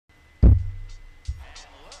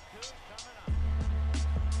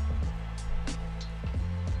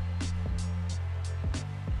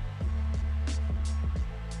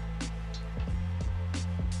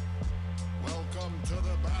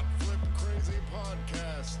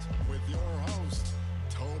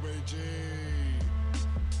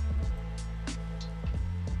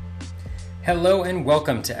Hello and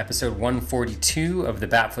welcome to episode 142 of the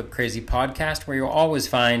Batflip Crazy podcast, where you'll always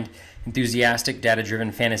find enthusiastic,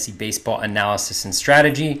 data-driven fantasy baseball analysis and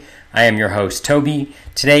strategy. I am your host, Toby.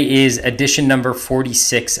 Today is edition number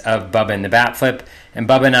 46 of Bubba and the Batflip, and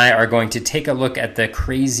Bubba and I are going to take a look at the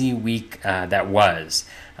crazy week that was.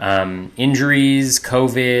 Injuries,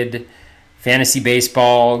 COVID, fantasy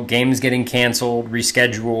baseball, games getting canceled,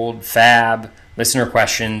 rescheduled, fab, listener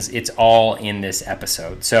questions. It's all in this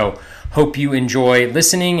episode. So hope you enjoy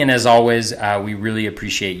listening. And as always, we really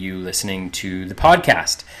appreciate you listening to the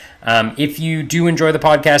podcast. If you do enjoy the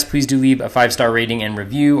podcast, please do leave a 5-star rating and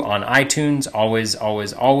review on iTunes.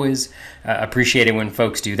 Always appreciate it when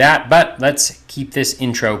folks do that. But let's keep this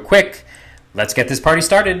intro quick. Let's get this party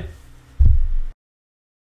started.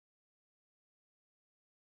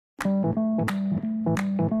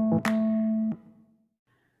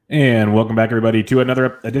 And welcome back, everybody, to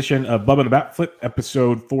another edition of Bubba and the Batflip,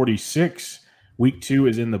 episode 46. Week 2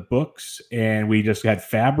 is in the books, and we just had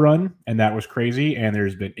Fab Run, and that was crazy. And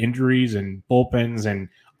there's been injuries and bullpens and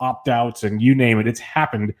opt-outs and you name it. It's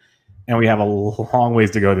happened, and we have a long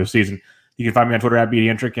ways to go this season. You can find me on Twitter at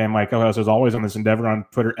BDentric, and my co-host, as always, on this endeavor on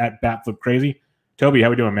Twitter at BatFlipCrazy. Toby, how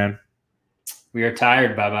we doing, man? We are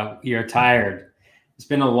tired, Bubba. We are tired. It's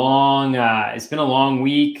been a long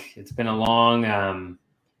week. It's been a long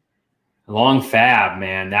fab,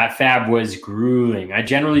 man. That fab was grueling. I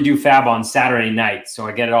generally do fab on Saturday night, so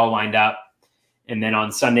I get it all lined up. And then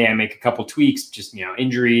on Sunday, I make a couple tweaks, just,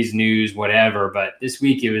 injuries, news, whatever. But this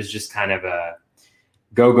week, it was just kind of a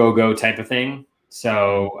go type of thing.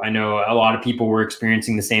 So I know a lot of people were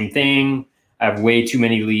experiencing the same thing. I have way too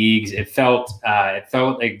many leagues. It felt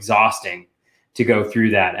exhausting to go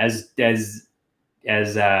through that. As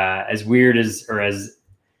weird as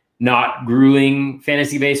not grueling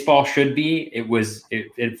fantasy baseball should be,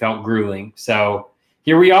 it felt grueling. So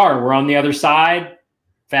here we are. We're on the other side.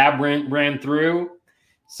 Fab ran through.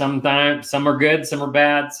 Sometimes some are good, some are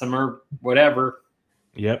bad, some are whatever.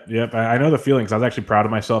 Yep. I know the feelings. I was actually proud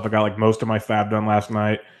of myself. I got most of my fab done last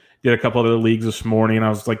night. Did a couple other leagues this morning. I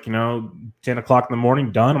was 10 o'clock in the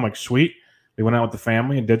morning, done. I'm like, sweet. We went out with the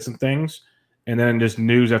family and did some things. And then just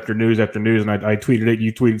news after news after news, and I tweeted it.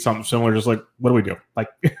 You tweeted something similar, just like, what do we do?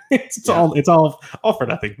 It's all for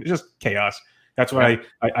nothing. It's just chaos. That's why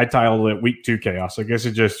I titled it Week 2 Chaos. I guess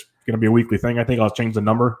it's just going to be a weekly thing. I think I'll change the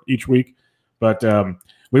number each week, but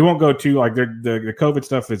we won't go to the COVID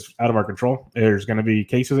stuff is out of our control. There's going to be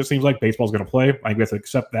cases. It seems like baseball's going to play. I guess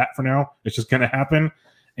accept that for now. It's just going to happen,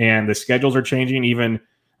 and the schedules are changing. Even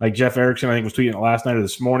Jeff Erickson, I think, was tweeting it last night or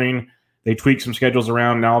this morning. They tweak some schedules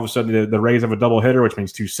around. Now all of a sudden the Rays have a double hitter, which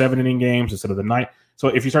means 2 7-inning games instead of the 9. So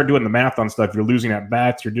if you start doing the math on stuff, you're losing at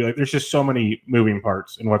bats. There's just so many moving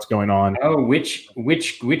parts in what's going on. Oh, which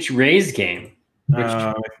Rays game?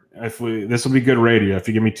 This will be good radio. If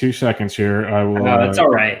you give me 2 seconds here, I will. No, it's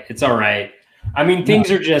all right. It's all right. I mean,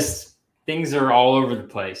 things are all over the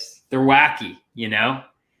place. They're wacky,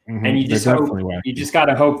 Mm-hmm. And you just got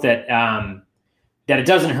to hope that that it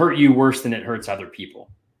doesn't hurt you worse than it hurts other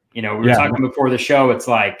people. We were talking before the show. It's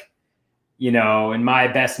in my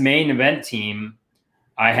best main event team,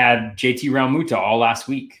 I had JT Realmuto all last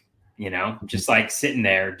week, just sitting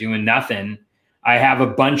there doing nothing. I have a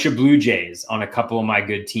bunch of Blue Jays on a couple of my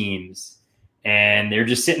good teams, and they're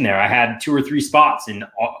just sitting there. I had 2 or 3 spots in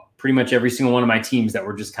pretty much every single one of my teams that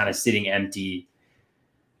were just kind of sitting empty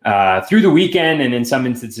through the weekend, and in some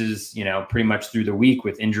instances, pretty much through the week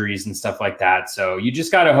with injuries and stuff like that. So you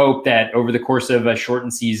just got to hope that over the course of a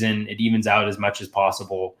shortened season, it evens out as much as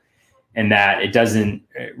possible, and that it doesn't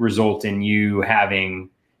result in you having,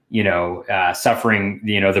 suffering,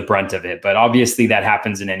 the brunt of it. But obviously that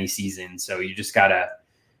happens in any season. So you just gotta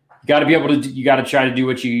be able to, you got to try to do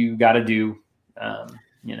what you got to do.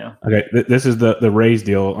 Okay. This is the Rays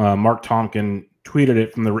deal. Mark Tonkin tweeted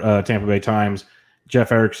it from the Tampa Bay Times.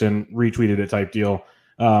 Jeff Erickson retweeted it type deal.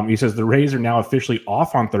 He says the Rays are now officially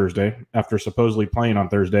off on Thursday after supposedly playing on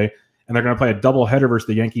Thursday, and they're going to play a double header versus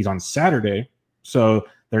the Yankees on Saturday. So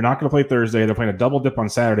they're not going to play Thursday. They're playing a double dip on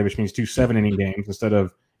Saturday, which means 2 7-inning games instead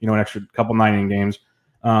of an extra couple 9-inning games.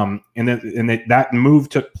 That move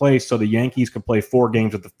took place so the Yankees could play 4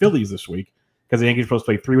 games with the Phillies this week, because the Yankees are supposed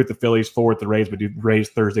to play 3 with the Phillies, 4 with the Rays, but do Rays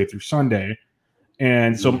Thursday through Sunday.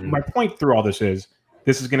 And so my point through all this is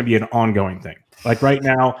going to be an ongoing thing. Right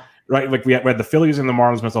now, we had the Phillies and the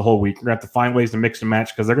Marlins miss a whole week. We're going to have to find ways to mix and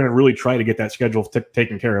match, because they're going to really try to get that schedule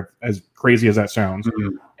taken care of, as crazy as that sounds.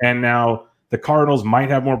 Mm-hmm. And now the Cardinals might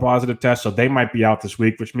have more positive tests, so they might be out this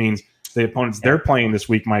week, which means the opponents they're playing this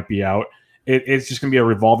week might be out. It's just going to be a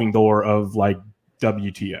revolving door of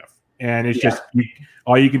WTF. And it's just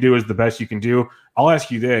all you can do is the best you can do. I'll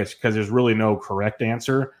ask you this because there's really no correct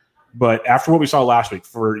answer. But after what we saw last week,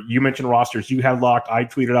 you mentioned rosters, you had locked, I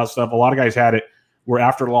tweeted out stuff. A lot of guys had it where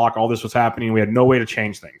after lock, all this was happening. We had no way to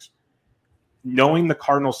change things. Knowing the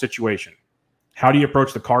Cardinals situation, how do you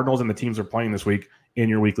approach the Cardinals and the teams they're playing this week in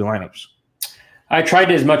your weekly lineups? I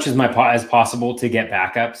tried as much as possible to get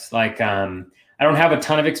backups. I don't have a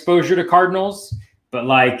ton of exposure to Cardinals, but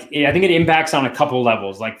I think it impacts on a couple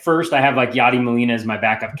levels. First, I have Yadi Molina as my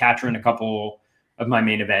backup catcher in a couple of my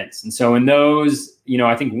main events. And so in those,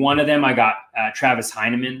 I think one of them I got Travis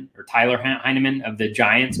Heineman or Tyler Heineman of the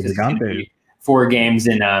Giants because it's going to be 4 games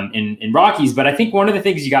in Rockies. But I think one of the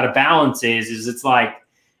things you got to balance is it's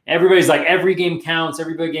everybody's every game counts,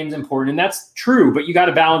 every game's important. And that's true, but you got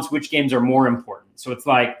to balance which games are more important. So it's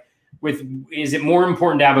is it more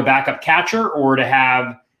important to have a backup catcher or to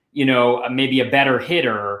have, maybe a better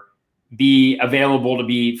hitter be available to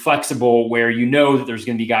be flexible where that there's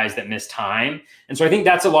going to be guys that miss time. And so I think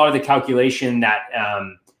that's a lot of the calculation that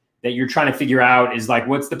you're trying to figure out is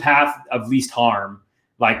what's the path of least harm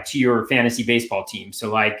to your fantasy baseball team.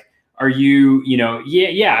 So are you,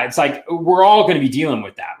 it's we're all going to be dealing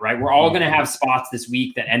with that, right? We're all going to have spots this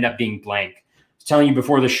week that end up being blank. I was telling you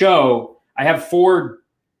before the show, I have 4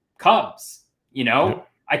 Cubs,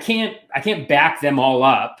 I can't back them all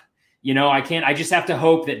up. I just have to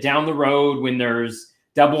hope that down the road when there's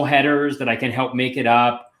double headers that I can help make it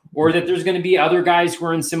up, or that there's going to be other guys who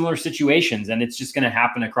are in similar situations. And it's just going to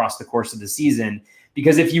happen across the course of the season,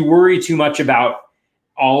 because if you worry too much about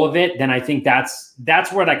all of it, then I think that's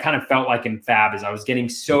what I kind of felt like in Fab is I was getting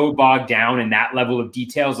so bogged down in that level of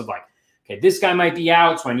details of okay, this guy might be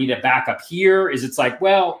out, so I need a backup here. It's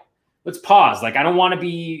well, let's pause. I don't want to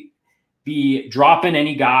be dropping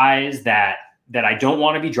any guys that I don't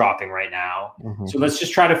want to be dropping right now. Mm-hmm. So let's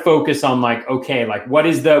just try to focus on okay, what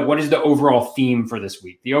is the overall theme for this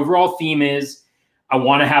week? The overall theme is I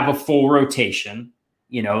want to have a full rotation.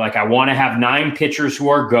 I want to have 9 pitchers who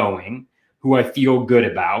are going, who I feel good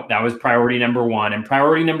about. That was priority number 1. And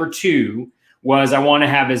priority number 2 was I want to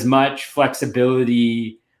have as much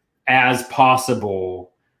flexibility as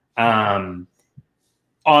possible on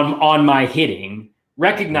my hitting,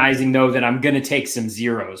 recognizing though that I'm going to take some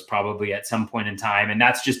zeros probably at some point in time. And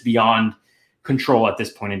that's just beyond control at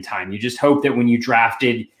this point in time. You just hope that when you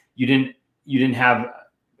drafted, you didn't have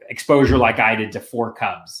exposure like I did to 4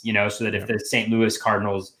 Cubs, so that if the St. Louis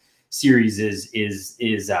Cardinals series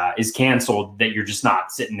is canceled, that you're just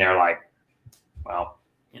not sitting there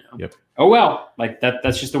oh well,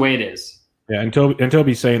 that's just the way it is. Yeah, and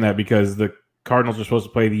Toby's saying that because the Cardinals are supposed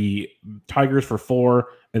to play the Tigers for 4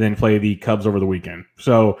 and then play the Cubs over the weekend.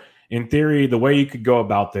 So in theory, the way you could go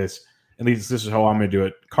about this, at least this is how I'm going to do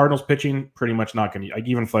it. Cardinals pitching, pretty much not going to,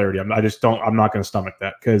 even Flaherty, I'm not going to stomach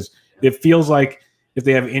that, because it feels like if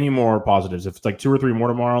they have any more positives, if it's 2 or 3 more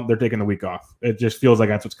tomorrow, they're taking the week off. It just feels like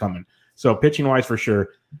that's what's coming. So pitching wise, for sure.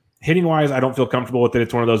 Hitting wise, I don't feel comfortable with it.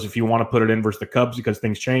 It's one of those, if you want to put it in versus the Cubs because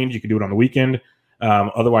things change, you can do it on the weekend.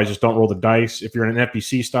 Otherwise, just don't roll the dice. If you're in an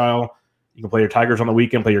FBC style, you can play your Tigers on the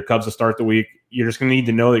weekend, play your Cubs to start the week. You're just going to need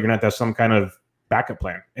to know that you're going to have some kind of backup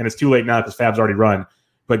plan. And it's too late now because Fab's already run.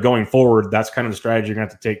 But going forward, that's kind of the strategy you're going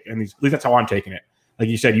to have to take. And at least that's how I'm taking it. Like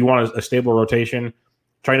you said, you want a stable rotation.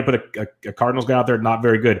 Trying to put a Cardinals guy out there, not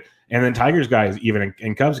very good. And then Tigers guys, even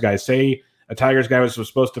and Cubs guys, say a Tigers guy was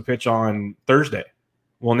supposed to pitch on Thursday.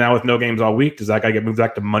 Well, now with no games all week, does that guy get moved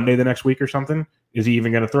back to Monday the next week or something? Is he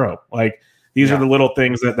even going to throw? These are the little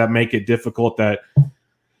things that make it difficult. That,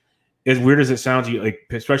 as weird as it sounds,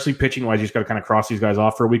 especially pitching wise, you just got to kind of cross these guys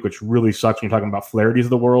off for a week, which really sucks when you're talking about Flaherty's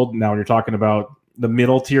of the world. Now when you're talking about the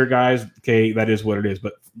middle tier guys, okay, that is what it is.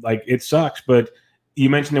 But it sucks. But you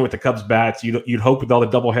mentioned it with the Cubs bats. You'd hope with all the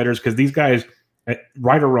double headers, because these guys,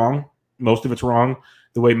 right or wrong, most of it's wrong,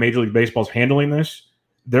 the way Major League Baseball is handling this,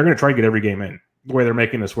 they're going to try to get every game in the way they're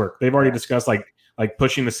making this work. They've already discussed like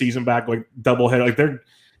pushing the season back, double header.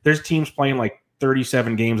 There's teams playing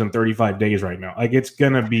 37 games in 35 days right now. It's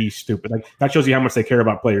going to be stupid. That shows you how much they care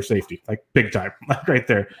about player safety, big time, right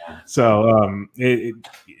there. So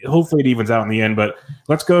hopefully it evens out in the end. But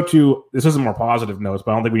let's go to, this is a more positive notes,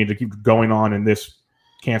 but I don't think we need to keep going on in this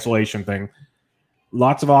cancellation thing.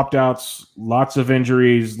 Lots of opt-outs, lots of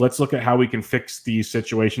injuries. Let's look at how we can fix these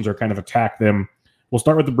situations or kind of attack them. We'll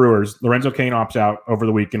start with the Brewers. Lorenzo Cain opts out over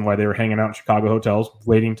the weekend while they were hanging out in Chicago hotels,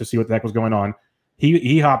 waiting to see what the heck was going on.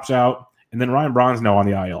 He hops out, and then Ryan Braun's now on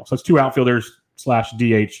the IL. So it's 2 outfielders /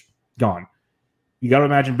 DH gone. You got to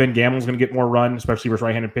imagine Ben Gamble's going to get more run, especially versus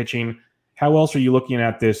right-handed pitching. How else are you looking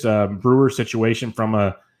at this Brewer situation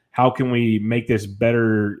from how can we make this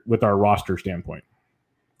better with our roster standpoint?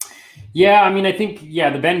 Yeah, I mean, I think,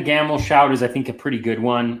 the Ben Gamel shout is, I think, a pretty good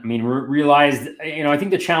one. I mean, realized, I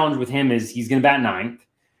think the challenge with him is he's going to bat ninth.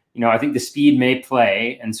 I think the speed may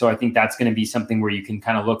play. And so I think that's going to be something where you can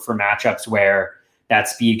kind of look for matchups where that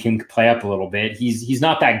speed can play up a little bit. He's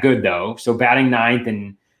not that good, though. So batting ninth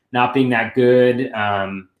and not being that good,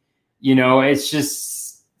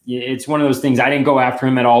 it's one of those things. I didn't go after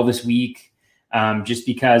him at all this week just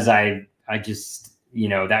because I just,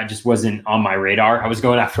 that just wasn't on my radar. I was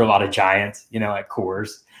going after a lot of Giants, at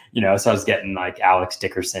Coors, so I was getting like Alex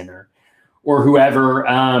Dickerson or whoever.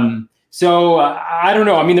 So I don't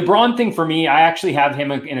know. I mean, the Braun thing for me, I actually have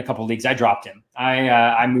him in a couple of leagues. I dropped him.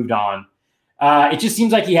 I moved on. It just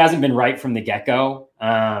seems like he hasn't been right from the get-go.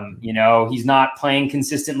 He's not playing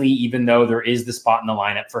consistently, even though there is the spot in the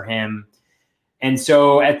lineup for him. And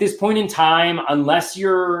so at this point in time, unless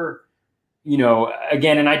you're,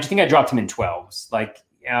 again, and I just think I dropped him in 12s, like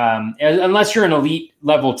unless you're an elite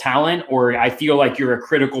level talent, or I feel like you're a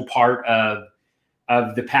critical part of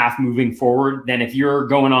the path moving forward, then if you're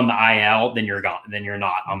going on the IL, then you're gone. Then you're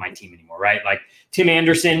not on my team anymore, right? Like Tim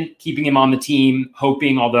Anderson, keeping him on the team,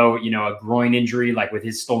 hoping, although, a groin injury, like with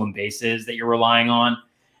his stolen bases that you're relying on,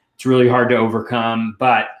 it's really hard to overcome.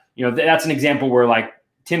 But, that's an example where like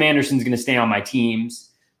Tim Anderson's going to stay on my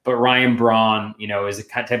teams, but Ryan Braun, is a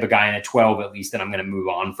type of guy in a 12 at least that I'm going to move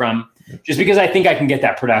on from, just because I think I can get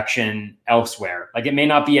that production elsewhere. Like it may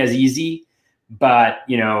not be as easy, but,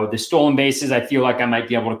 the stolen bases, I feel like I might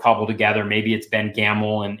be able to cobble together. Maybe it's Ben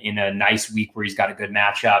Gamel in a nice week where he's got a good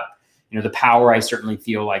matchup. The power, I certainly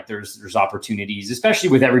feel like there's opportunities, especially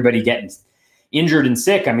with everybody getting injured and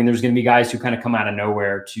sick. I mean, there's going to be guys who kind of come out of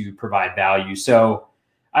nowhere to provide value. So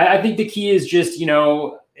I think the key is just,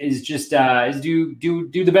 is do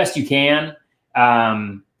the best you can.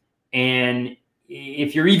 And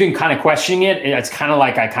if you're even kind of questioning it, it's kind of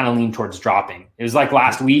like I kind of lean towards dropping. It was like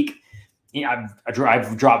last week.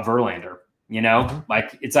 I've dropped Verlander,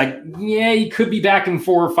 like it's like, yeah, he could be back in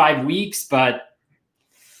 4 or 5 weeks, but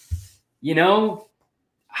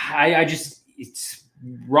it's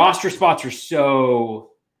roster spots are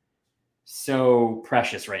so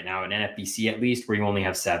precious right now in NFBC, at least, where you only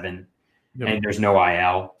have 7 and there's no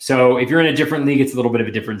IL. So if you're in a different league, it's a little bit of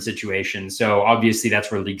a different situation. So obviously that's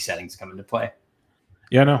where league settings come into play.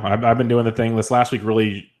 Yeah, no, I've been doing the thing this last week.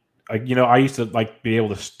 Really, I used to like be able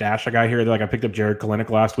to stash a guy here. Like I picked up Jared Kalenic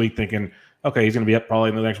last week, thinking, okay, he's going to be up probably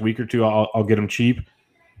in the next week or two. I'll get him cheap.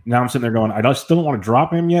 Now I'm sitting there going, still don't want to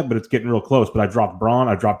drop him yet, but it's getting real close. But I dropped Braun,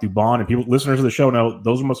 I dropped Dubon, and people, listeners of the show, know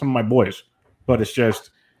those are some of my boys. But it's just,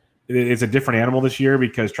 it's a different animal this year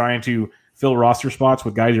because trying to fill roster spots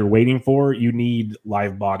with guys you're waiting for, you need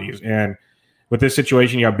live bodies. And with this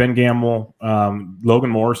situation, you have Ben Gamel, Logan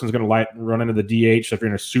Morrison's going to run into the DH. So if you're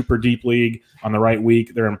in a super deep league on the right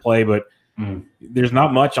week, they're in play. But there's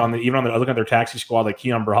not much on even on the looking at their taxi squad, like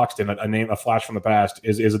Keon Broxton, a flash from the past,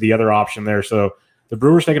 is the other option there. So the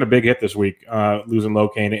Brewers taking a big hit this week, losing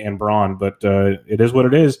Locane and Braun, but it is what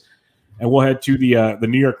it is. And we'll head to the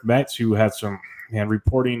New York Mets, who had some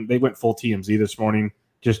reporting. They went full TMZ this morning,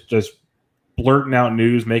 just blurting out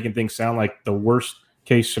news, making things sound like the worst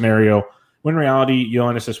case scenario. When in reality,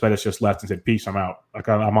 Yoenis Cespedes just left and said, "Peace, I'm out. Like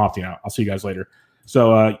I'm opting out. I'll see you guys later."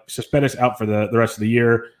 So Cespedes out for the rest of the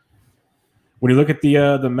year. When you look at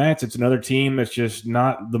the Mets, it's another team that's just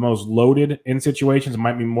not the most loaded in situations. It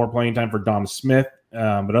might be more playing time for Dom Smith.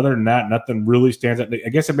 But other than that, nothing really stands out. I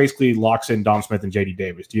guess it basically locks in Dom Smith and JD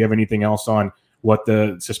Davis. Do you have anything else on what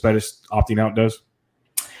the Cespedes opting out does?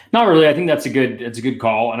 Not really. I think it's a good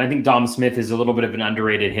call. And I think Dom Smith is a little bit of an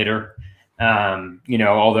underrated hitter.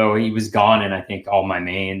 Although he was gone in, I think, all my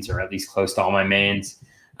mains, or at least close to all my mains.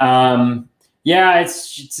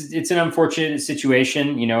 It's an unfortunate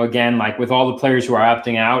situation. Again, like with all the players who are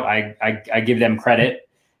opting out, I give them credit.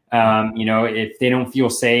 If they don't feel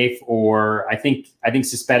safe, or I think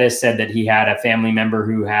Cespedes said that he had a family member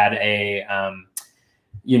who had an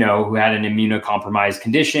immunocompromised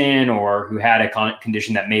condition, or who had a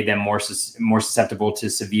condition that made them more susceptible to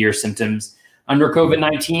severe symptoms under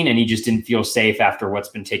COVID-19, and he just didn't feel safe after what's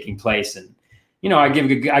been taking place. And I give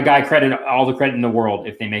a guy all the credit in the world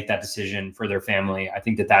if they make that decision for their family. I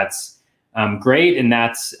think that's great, and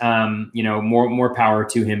that's more power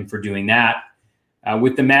to him for doing that.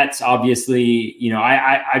 With the Mets, obviously,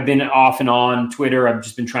 I've been off and on Twitter. I've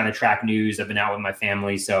just been trying to track news. I've been out with my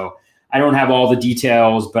family, so I don't have all the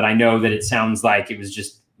details, but I know that it sounds like it was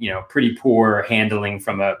just, pretty poor handling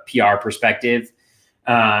from a PR perspective.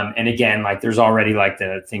 And again, like there's already like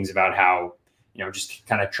the things about how, just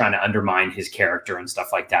kind of trying to undermine his character and stuff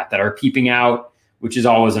like that are peeping out, which is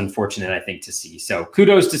always unfortunate, I think, to see. So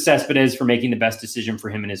kudos to Cespedes for making the best decision for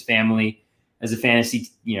him and his family. as a fantasy,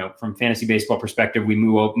 from fantasy baseball perspective, we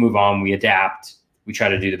move on, we adapt, we try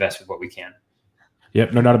to do the best with what we can.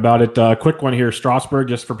 Yep, no doubt about it. Quick one here, Strasburg,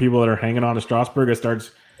 just for people that are hanging on to Strasburg.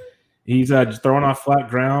 He's just throwing off flat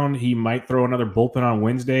ground. He might throw another bullpen on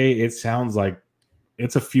Wednesday. It sounds like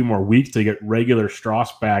it's a few more weeks to get regular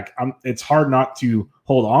Strauss back. It's hard not to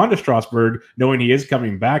hold on to Strasburg knowing he is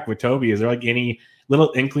coming back with Toby. Is there like any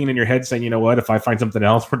little inkling in your head saying, you know what, if I find something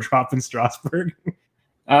else, we're dropping Strasburg?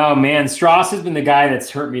 Oh man, Strauss has been the guy that's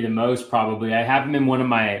hurt me the most. Probably, I have him in one of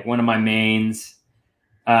my mains.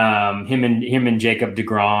 Him and Jacob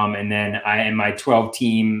deGrom, and then in my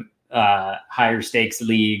 12-team higher stakes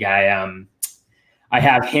league, I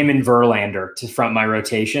have him and Verlander to front my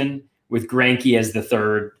rotation with Greinke as the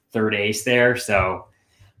third ace there. So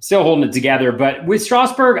still holding it together. But with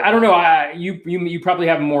Strasburg, I don't know. You probably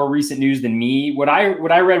have more recent news than me. What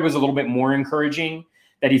I read was a little bit more encouraging,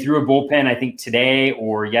 that he threw a bullpen, I think today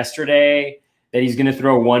or yesterday, that he's going to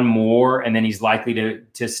throw one more and then he's likely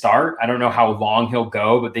to start. I don't know how long he'll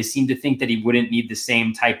go, but they seem to think that he wouldn't need the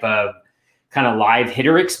same type of kind of live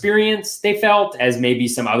hitter experience, they felt, as maybe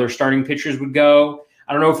some other starting pitchers would go.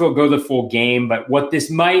 I don't know if he'll go the full game, but what this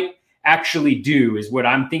might actually do is what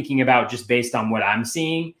I'm thinking about just based on what I'm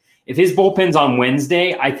seeing. If his bullpen's on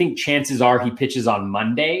Wednesday, I think chances are he pitches on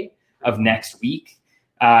Monday of next week.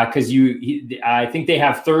 Because I think they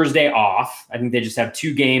have Thursday off. I think they just have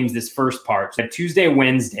 2 games this first part. So Tuesday,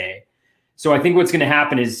 Wednesday. So I think what's going to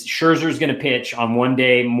happen is Scherzer's going to pitch on one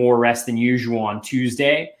day, more rest than usual on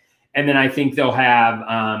Tuesday. And then I think they'll have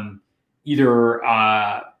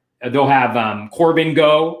Corbin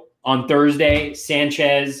go on Thursday,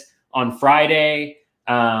 Sanchez on Friday,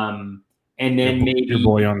 and then maybe your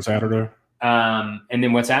boy on Saturday. And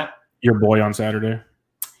then what's that? Your boy on Saturday.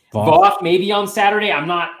 Voth maybe on Saturday. I'm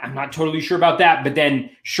not totally sure about that. But then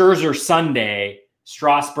Scherzer Sunday,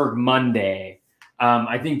 Strasburg Monday.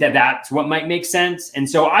 I think that's what might make sense. And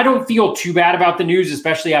so I don't feel too bad about the news,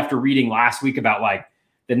 especially after reading last week about like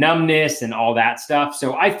the numbness and all that stuff.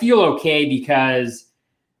 So I feel okay because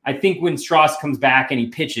I think when Strauss comes back and he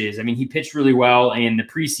pitches, I mean, he pitched really well in the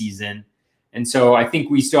preseason. And so I think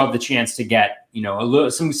we still have the chance to get,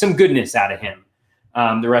 some goodness out of him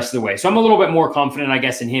the rest of the way. So I'm a little bit more confident, I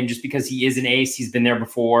guess, in him just because he is an ace. He's been there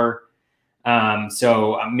before.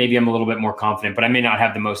 So maybe I'm a little bit more confident, but I may not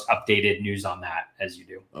have the most updated news on that as you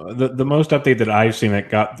do. The most update that I've seen that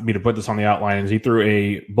got me to put this on the outline is he threw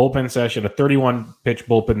a bullpen session, a 31-pitch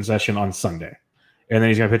bullpen session on Sunday. And then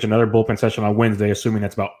he's going to pitch another bullpen session on Wednesday, assuming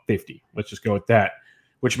that's about 50. Let's just go with that.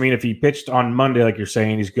 Which means if he pitched on Monday, like you're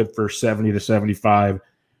saying, he's good for 70 to 75.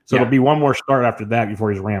 So It'll be one more start after that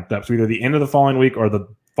before he's ramped up. So either the end of the following week or the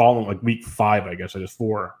following, like week 5, I guess, or just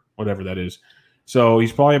 4, whatever that is. So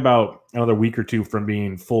he's probably about another week or 2 from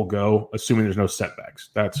being full go, assuming there's no setbacks.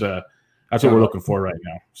 That's what we're looking for right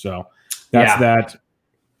now. So that's that.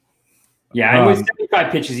 Yeah, and with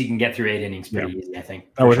 75 pitches, he can get through 8 innings pretty easy, I think.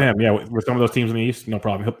 With him, with some of those teams in the East, no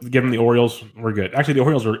problem. Give him the Orioles, we're good. Actually, the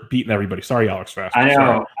Orioles are beating everybody. Sorry, Alex Fast. I know.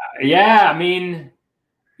 Sorry. Yeah, I mean,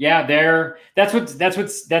 that's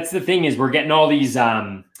the thing is we're getting all these.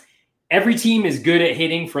 Every team is good at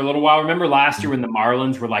hitting for a little while. Remember last year when the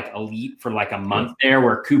Marlins were like elite for like a month there,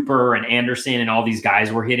 where Cooper and Anderson and all these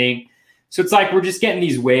guys were hitting. So it's like we're just getting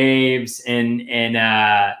these waves, and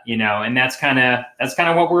that's kind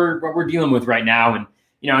of what we're dealing with right now. And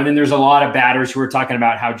and then there's a lot of batters who are talking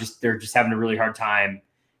about how they're just having a really hard time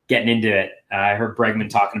getting into it. I heard Bregman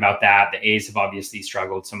talking about that. The A's have obviously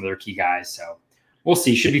struggled, some of their key guys. So we'll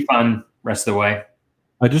see. Should be fun rest of the way.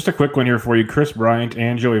 Just a quick one here for you. Chris Bryant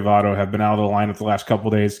and Joey Votto have been out of the lineup the last couple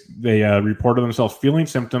of days. They reported themselves feeling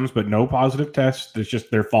symptoms, but no positive tests. It's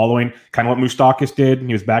just they're following kind of what Moustakas did.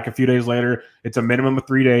 He was back a few days later. It's a minimum of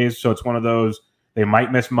 3 days, so it's one of those. They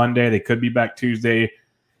might miss Monday. They could be back Tuesday.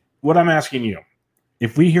 What I'm asking you,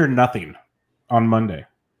 if we hear nothing on Monday,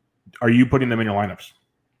 are you putting them in your lineups?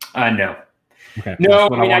 No. Okay. No,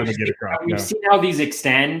 we've seen how these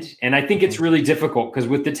extend, and I think it's really difficult because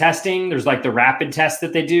with the testing, there's like the rapid test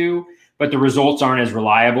that they do, but the results aren't as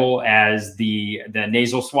reliable as the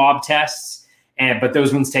nasal swab tests, but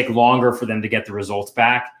those ones take longer for them to get the results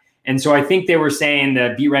back. And so I think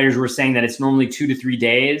the beat writers were saying that it's normally 2 to 3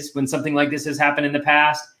 days when something like this has happened in the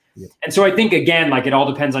past. Yeah. And so I think, again, like it all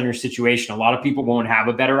depends on your situation. A lot of people won't have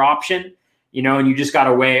a better option. And you just got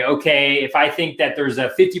to weigh, okay, if I think that there's a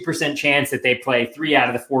 50% chance that they play 3 out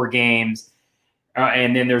of the 4 games,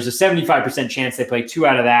 and then there's a 75% chance they play 2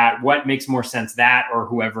 out of that, what makes more sense, that or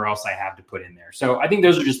whoever else I have to put in there? So I think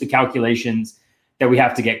those are just the calculations that we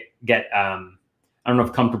have to get I don't know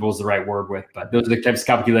if comfortable is the right word with, but those are the types of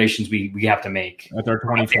calculations we have to make. That's our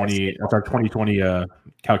 2020. That's our 2020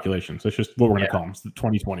 calculations. That's just what we're going to call them. It's the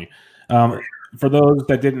 2020. For those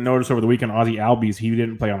that didn't notice over the weekend, Ozzy Albies, he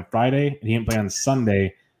didn't play on Friday and he didn't play on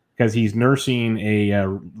Sunday because he's nursing a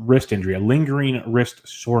wrist injury, a lingering wrist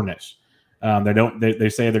soreness. They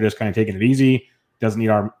say they're just kind of taking it easy. Doesn't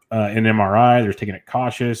need an MRI. They're just taking it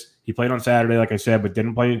cautious. He played on Saturday, like I said, but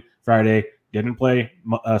didn't play Friday. Didn't play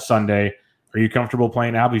Sunday. Are you comfortable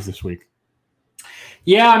playing Albies this week?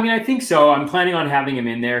 Yeah, I mean, I think so. I'm planning on having him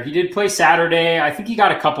in there. He did play Saturday. I think he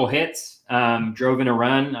got a couple hits. Drove in a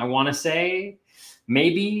run, I want to say.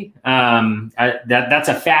 Maybe. That's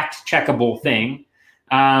a fact-checkable thing.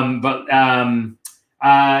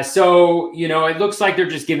 So, it looks like they're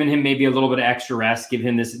just giving him maybe a little bit of extra rest, give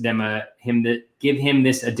him this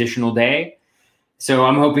additional day. So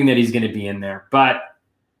I'm hoping that he's going to be in there. But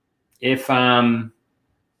if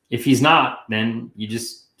he's not, then you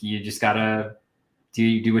just gotta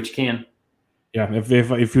do what you can. Yeah,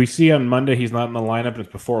 if we see on Monday he's not in the lineup and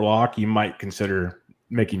it's before lock, you might consider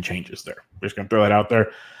making changes there. We're just gonna throw that out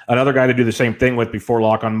there. Another guy to do the same thing with before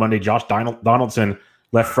lock on Monday, Josh Donaldson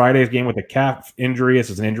left Friday's game with a calf injury. This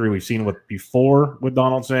is an injury we've seen before with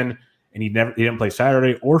Donaldson, and he didn't play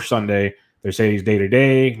Saturday or Sunday. They say he's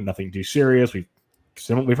day-to-day, nothing too serious. We've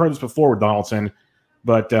heard this before with Donaldson,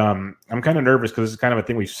 but I'm kind of nervous because this is kind of a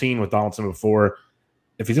thing we've seen with Donaldson before.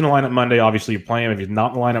 If he's in the lineup Monday, obviously you play him. If he's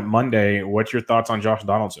not in the lineup Monday, what's your thoughts on Josh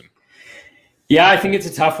Donaldson? Yeah, I think it's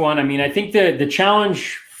a tough one. I mean, I think the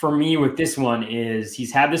challenge for me with this one is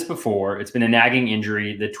he's had this before. It's been a nagging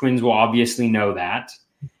injury. The Twins will obviously know that,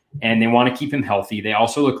 and they want to keep him healthy. They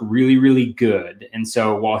also look really, really good. And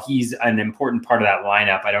so while he's an important part of that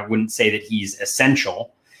lineup, I wouldn't say that he's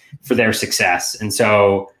essential for their success. And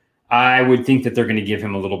so I would think that they're going to give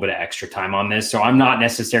him a little bit of extra time on this. So I'm not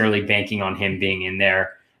necessarily banking on him being in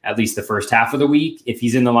there at least the first half of the week. If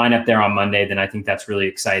he's in the lineup there on Monday, then I think that's really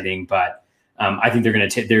exciting. But I think they're going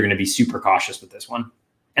to be super cautious with this one.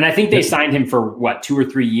 And I think they signed him for 2 or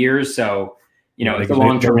 3 years. So, it's a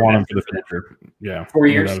long-term one for the future. Yeah. 4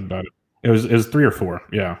 years. It was 3 or 4.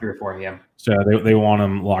 Yeah. 3 or 4. Yeah. So they want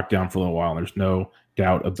him locked down for a little while. There's no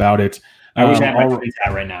doubt about it. I wish I had my tweets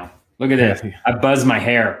out right now. Look at this. I buzzed my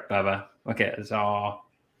hair, Bubba. Look at it. It's all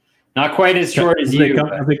not quite as short as you.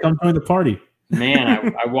 They come join the party.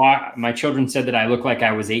 Man, I walk. My children said that I look like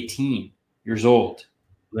I was 18 years old.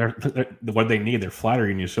 They're what they need. They're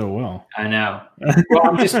flattering you so well. I know. Well,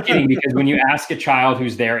 I'm just kidding, because when you ask a child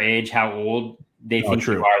who's their age how old they think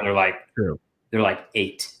you are, they're like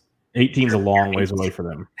 8. 18's a long ways away for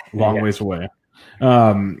them. Ways away.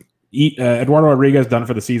 Eduardo Rodriguez done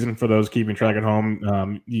for the season. For those keeping track at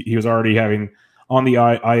home, he was already having on the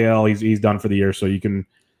IL. He's done for the year, so you can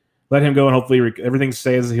let him go, and hopefully everything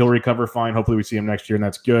says he'll recover fine. Hopefully we see him next year, and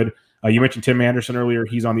that's good. You mentioned Tim Anderson earlier.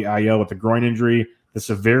 He's on the IL with a groin injury. The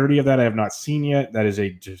severity of that I have not seen yet. That is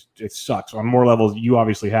it sucks. On more levels, you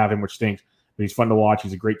obviously have him, which stinks, but he's fun to watch.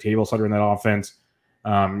 He's a great table setter in that offense.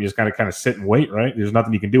 You just got to kind of sit and wait, right? There's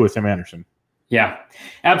nothing you can do with Tim Anderson. Yeah,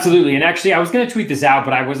 absolutely. And actually, I was going to tweet this out,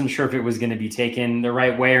 but I wasn't sure if it was going to be taken the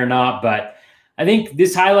right way or not. But I think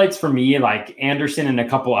this highlights for me, like Anderson and a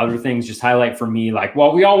couple other things just highlight for me, like,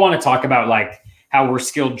 well, we all want to talk about like how we're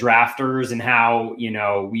skilled drafters and how,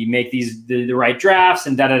 we make the right drafts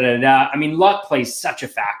and da-da-da-da. I mean, luck plays such a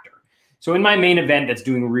factor. So in my main event that's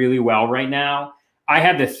doing really well right now, I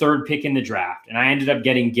had the 3rd pick in the draft, and I ended up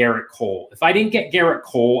getting Garrett Cole. If I didn't get Garrett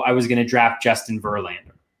Cole, I was going to draft Justin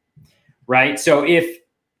Verlander, right? So if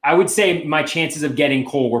I would say my chances of getting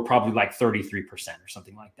Cole were probably like 33% or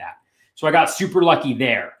something like that. So I got super lucky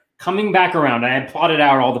there. Coming back around, I had plotted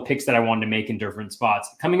out all the picks that I wanted to make in different spots.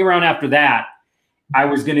 Coming around after that, I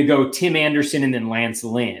was going to go Tim Anderson and then Lance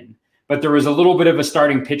Lynn. But there was a little bit of a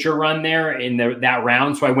starting pitcher run there in that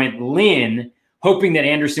round. So I went Lynn, hoping that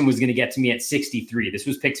Anderson was going to get to me at 63. This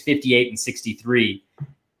was picks 58 and 63.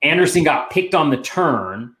 Anderson got picked on the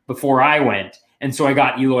turn before I went, and so I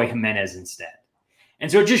got Eloy Jimenez instead. And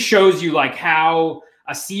so it just shows you like how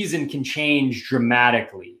a season can change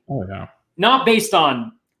dramatically. Oh yeah. Not based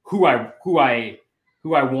on who I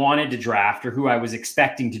wanted to draft or who I was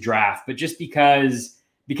expecting to draft, but just because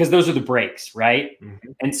those are the breaks, right?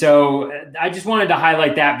 Mm-hmm. And so I just wanted to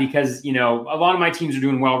highlight that because, a lot of my teams are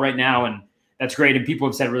doing well right now, and that's great. And people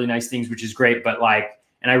have said really nice things, which is great, but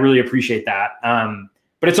and I really appreciate that.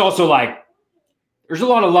 But it's also like, there's a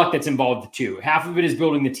lot of luck that's involved too. Half of it is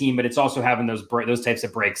building the team, but it's also having those types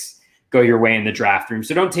of breaks go your way in the draft room.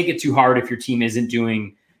 So don't take it too hard if your team isn't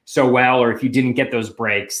doing so well, or if you didn't get those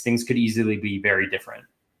breaks. Things could easily be very different.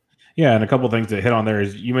 Yeah, and a couple of things to hit on there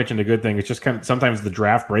is you mentioned a good thing. It's just kind of sometimes the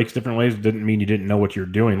draft breaks different ways. It didn't mean you didn't know what you're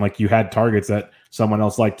doing. Like you had targets that someone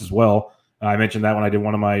else liked as well. I mentioned that when I did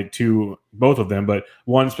one of my both of them, but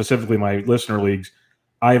one specifically, my listener leagues.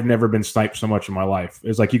 I have never been sniped so much in my life.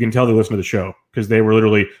 It's like you can tell they listen to the show because they were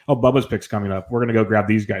literally, oh, Bubba's pick's coming up. We're going to go grab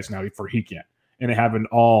these guys now before he can. And it happened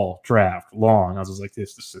all draft long. I was just like,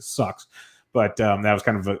 this sucks. But that was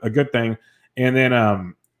kind of a good thing. And then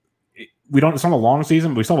it's not a long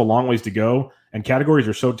season, but we still have a long ways to go. And categories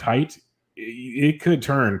are so tight, it could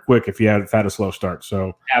turn quick if you had a slow start.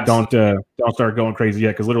 So don't start going crazy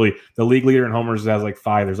yet because literally the league leader in homers has like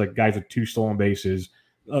 5. There's like guys with 2 stolen bases.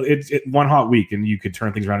 It's one hot week and you could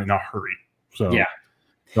turn things around in a hurry. So yeah,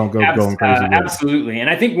 don't go going crazy. Absolutely. And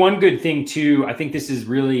I think one good thing too, I think this is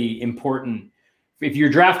really important. If you're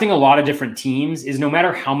drafting a lot of different teams, is no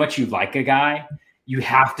matter how much you like a guy, you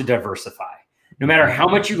have to diversify. No matter how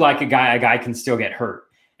much you like a guy can still get hurt.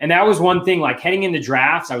 And that was one thing, like heading into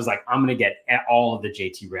drafts, I was like, I'm going to get all of the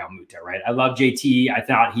JT Realmuto, right? I love JT. I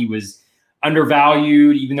thought he was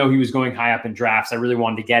undervalued, even though he was going high up in drafts. I really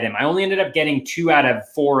wanted to get him. I only ended up getting 2 out of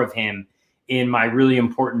 4 of him in my really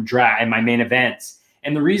important draft and my main events.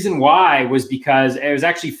 And the reason why was because it was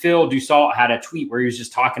actually Phil Dussault had a tweet where he was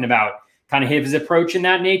just talking about kind of his approach in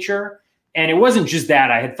that nature. And it wasn't just that.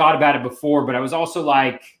 I had thought about it before, but I was also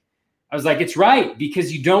like, it's right,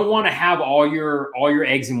 because you don't want to have all your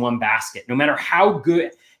eggs in one basket. No matter how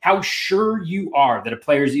sure you are that a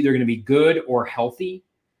player is either going to be good or healthy,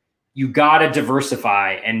 you got to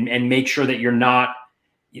diversify and make sure that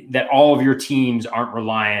that all of your teams aren't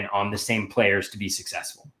relying on the same players to be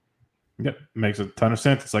successful. Yep, makes a ton of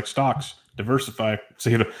sense. It's like stocks, diversify. So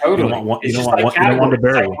you don't want to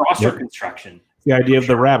bury roster construction. The idea of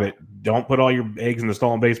the rabbit: don't put all your eggs in the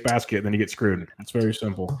stolen base basket, and then you get screwed. It's very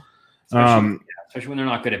simple. Especially when they're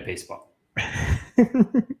not good at baseball.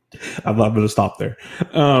 I'd love to stop there.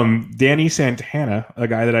 Danny Santana, a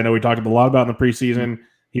guy that I know we talked a lot about in the preseason.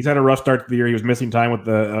 He's had a rough start to the year. He was missing time with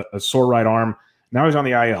a sore right arm. Now he's on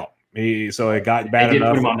the IL. So it got bad enough.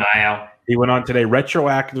 Put him on the IL. He went on today,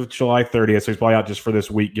 retroactive July 30th. So he's probably out just for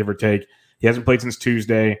this week, give or take. He hasn't played since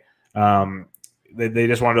Tuesday. They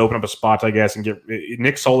just wanted to open up a spot, I guess, and get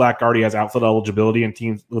Nick Solak already has outfield eligibility in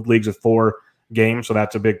teams with leagues with 4 games, so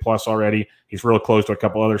that's a big plus already. He's real close to a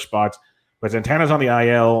couple other spots. But Santana's on the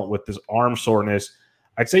IL with this arm soreness.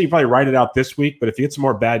 I'd say you probably ride it out this week, but if you get some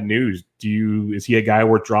more bad news, is he a guy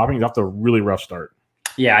worth dropping? He's off to a really rough start.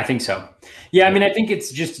 Yeah, I think so. Yeah, I mean, I think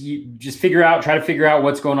it's just try to figure out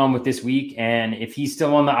what's going on with this week, and if he's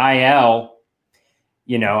still on the IL,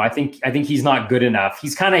 I think he's not good enough.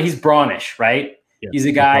 He's brawnish, right? Yeah, he's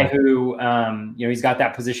a guy who, he's got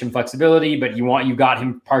that position flexibility, but you got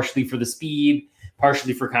him partially for the speed,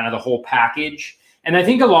 partially for kind of the whole package. And I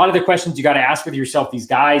think a lot of the questions you got to ask with yourself, these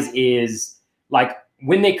guys, is like,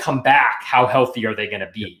 when they come back, how healthy are they going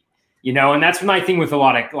to be? And that's my thing with a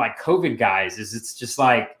lot of like COVID guys is it's just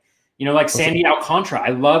like, like Sandy Alcantara. I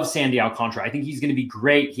love Sandy Alcantara. I think he's going to be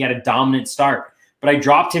great. He had a dominant start, but I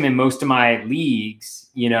dropped him in most of my leagues,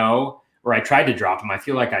 or I tried to drop him. I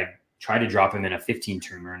feel like I tried to drop him in a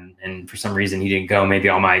 15-termer and for some reason he didn't go. Maybe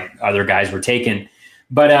all my other guys were taken.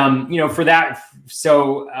 But, for that,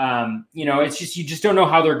 so, it's just, you just don't know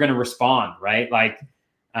how they're going to respond. Right. Like,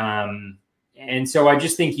 and so I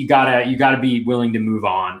just think you gotta be willing to move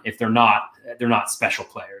on if they're not special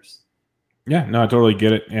players. Yeah, no, I totally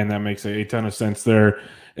get it. And that makes a ton of sense there.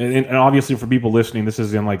 And obviously for people listening, this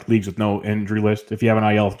is in like leagues with no injury list. If you have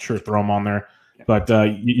an IL, sure, throw them on there. Yeah. But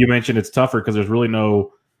you mentioned it's tougher because there's really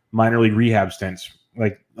no minor league rehab stints.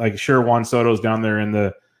 Like sure, Juan Soto's down there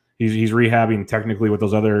in he's rehabbing technically with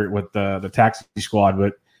the taxi squad,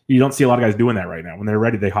 but you don't see a lot of guys doing that right now. When they're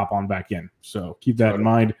ready, they hop on back in. So keep that in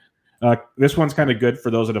mind. This one's kind of good for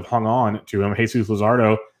those that have hung on to him. Jesus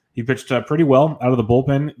Luzardo, he pitched pretty well out of the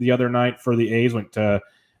bullpen the other night for the A's,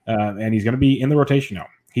 and he's going to be in the rotation now.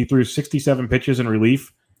 He threw 67 pitches in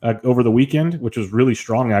relief over the weekend, which was really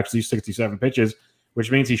strong, actually, 67 pitches, which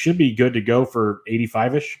means he should be good to go for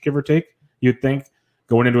 85-ish, give or take, you'd think,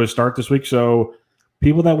 going into his start this week. So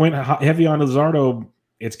people that went heavy on Luzardo,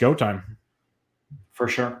 it's go time. For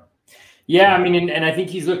sure. Yeah, I mean, and I think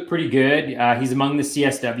he's looked pretty good. He's among the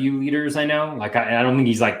CSW leaders, I know. Like, I don't think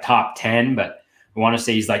he's like top 10, but I want to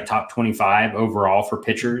say he's like top 25 overall for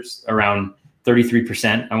pitchers, around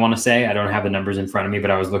 33%, I want to say. I don't have the numbers in front of me, but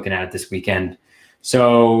I was looking at it this weekend.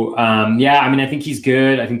 So, yeah, I mean, I think he's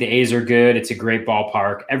good. I think the A's are good. It's a great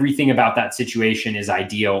ballpark. Everything about that situation is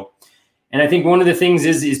ideal. And I think one of the things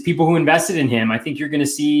is people who invested in him, I think you're going to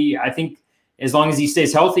see, as long as he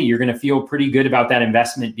stays healthy, you're going to feel pretty good about that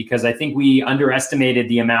investment, because I think we underestimated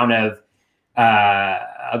the amount of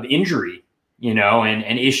of injury,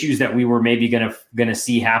 and issues that we were maybe gonna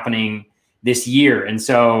see happening this year. And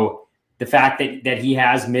so the fact that he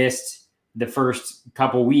has missed the first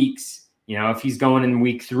couple weeks, if he's going in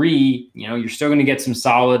week 3, you're still going to get some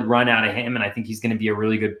solid run out of him, and I think he's going to be a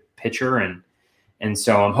really good pitcher. And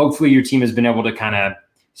so hopefully your team has been able to kind of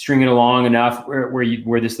string it along enough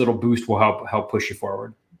where this little boost will help push you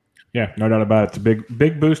forward. Yeah, no doubt about it. It's a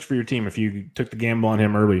big boost for your team if you took the gamble on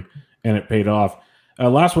him early and it paid off.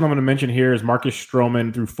 Last one I'm going to mention here is Marcus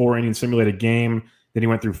Stroman threw 4 innings simulated game. Then he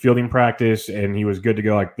went through fielding practice and he was good to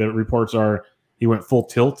go. Like the reports are, he went full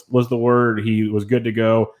tilt was the word. He was good to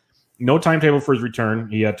go. No timetable for his return.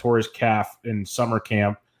 He had tore his calf in summer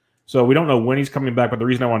camp. So we don't know when he's coming back, but the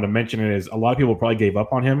reason I wanted to mention it is a lot of people probably gave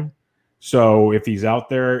up on him. So if he's out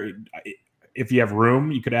there, if you have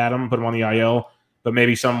room, you could add him, put him on the IL, but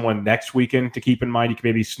maybe someone next weekend to keep in mind. You could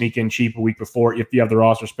maybe sneak in cheap a week before if you have the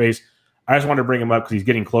roster space. I just wanted to bring him up because he's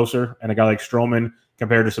getting closer, and a guy like Stroman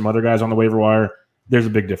compared to some other guys on the waiver wire, there's a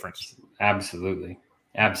big difference. Absolutely.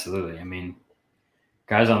 I mean,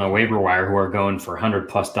 guys on the waiver wire who are going for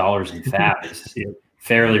 $100+ in FAB is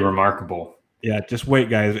fairly remarkable. Yeah, just wait,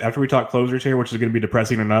 guys. After we talk closers here, which is going to be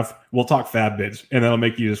depressing enough, we'll talk FAB bids, and that'll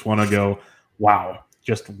make you just want to go, wow,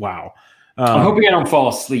 just wow. I'm hoping I don't fall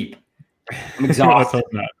asleep. I'm exhausted.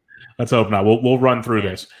 Let's hope not. We'll run through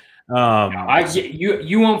this.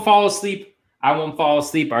 You won't fall asleep. I won't fall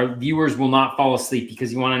asleep. Our viewers will not fall asleep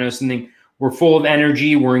because you want to know something. We're full of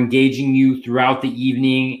energy. We're engaging you throughout the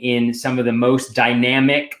evening in some of the most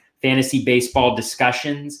dynamic fantasy baseball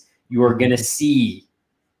discussions you are going to see.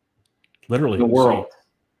 Literally. The world.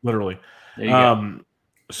 Literally. So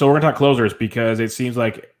we're going to talk closers because it seems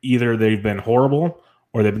like either they've been horrible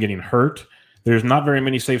or they've been getting hurt. There's not very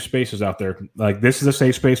many safe spaces out there. Like this is a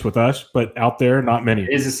safe space with us, but out there, not many. It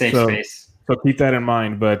is a safe space. So keep that in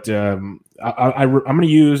mind. But I'm going to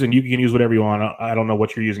use, and you can use whatever you want. I don't know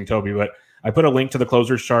what you're using, Toby, but I put a link to the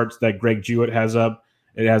closers charts that Greg Jewett has up.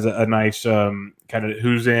 It has a nice kind of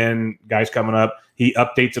who's in, guys coming up. He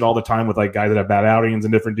updates it all the time with like guys that have bad outings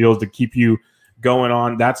and different deals to keep you going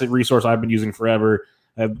on. That's a resource I've been using forever.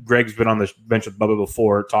 Greg's been on the bench with Bubba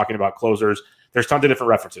before talking about closers. There's tons of different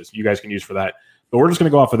references you guys can use for that. But we're just going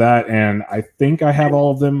to go off of that, and I think I have all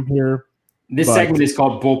of them here. This segment is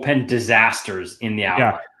called Bullpen Disasters in the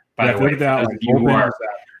Outline. By the way, for you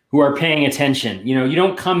who are paying attention. You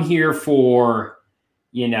don't come here for,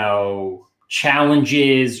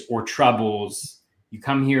 challenges or troubles. You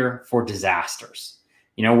come here for disasters.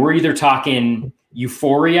 We're either talking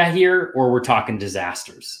euphoria here or we're talking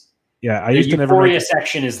disasters. Yeah, the euphoria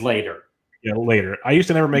section is later. Yeah, later. I used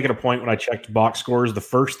to never make it a point when I checked box scores. The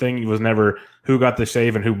first thing was never who got the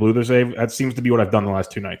save and who blew the save. That seems to be what I've done the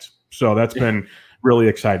last 2 nights. So that's been really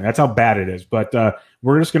exciting. That's how bad it is. But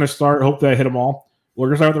we're just going to start. Hope that I hit them all. We're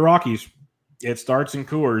going to start with the Rockies. It starts in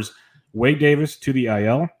Coors. Wade Davis to the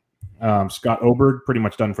IL. Scott Oberg pretty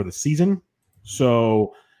much done for the season.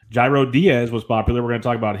 So Jairo Diaz was popular. We're going to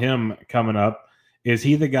talk about him coming up. Is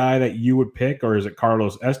he the guy that you would pick, or is it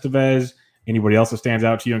Carlos Estevez? Anybody else that stands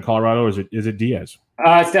out to you in Colorado, or is it Diaz?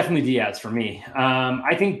 It's definitely Diaz for me.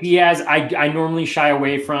 I think Diaz, I normally shy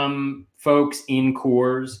away from folks in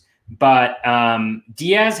Coors, but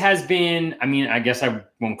Diaz has been, I guess I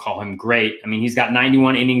won't call him great. He's got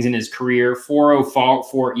 91 innings in his career,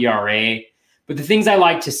 4.04 ERA. But the things I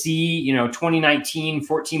like to see, 2019,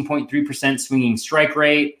 14.3% swinging strike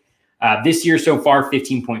rate. This year so far,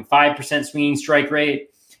 15.5% swinging strike rate.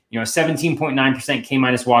 17.9%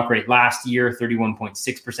 K- walk rate last year,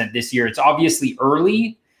 31.6% this year. It's obviously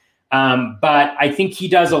early, but I think he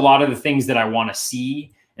does a lot of the things that I want to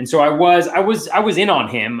see. And so I was in on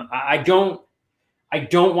him. I don't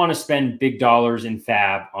want to spend big dollars in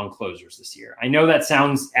FAB on closers this year. I know that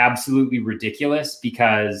sounds absolutely ridiculous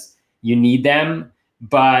because you need them,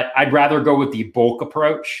 but I'd rather go with the bulk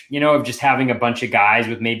approach, of just having a bunch of guys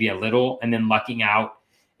with maybe a little and then lucking out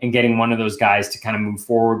and getting one of those guys to kind of move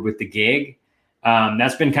forward with the gig.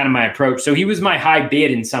 That's been kind of my approach. So he was my high bid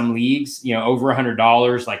in some leagues, over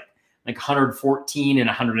 $100, like 114 and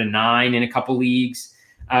 109 in a couple leagues.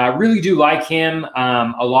 Really do like him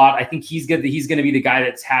a lot. I think he's good. He's going to be the guy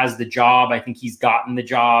that has the job. I think he's gotten the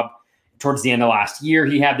job towards the end of last year.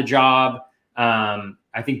 He had the job.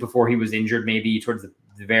 I think before he was injured, maybe towards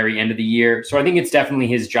the very end of the year. So I think it's definitely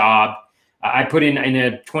his job. I put in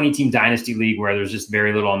a 20-team dynasty league where there's just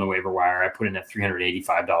very little on the waiver wire. I put in a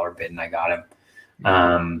 $385 bid and I got him.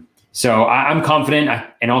 So I'm confident.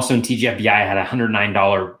 And also in TGFBI, I had a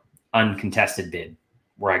 $109 uncontested bid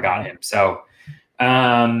where I got him. So,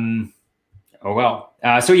 so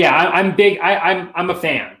yeah, I'm big. I'm a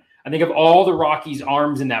fan. I think of all the Rockies'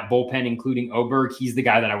 arms in that bullpen, including Oberg, he's the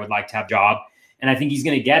guy that I would like to have job. And I think he's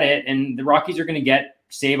going to get it. And the Rockies are going to get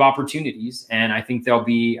save opportunities. And I think he'll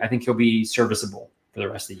be serviceable for the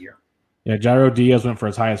rest of the year. Yeah, Jairo Diaz went for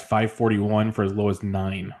as high as 541 for as low as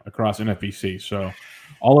 9 across NFBC. So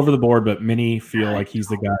all over the board, but many feel like he's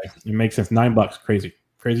the guy. It makes sense. $9,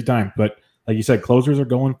 crazy time. But like you said, closers are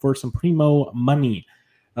going for some primo money.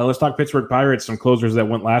 Let's talk Pittsburgh Pirates. Some closers that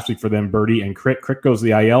went last week for them, Birdie and Crick. Crick goes to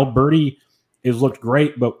the IL. Birdie has looked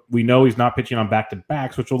great, but we know he's not pitching on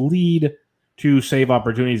back-to-backs, which will lead to save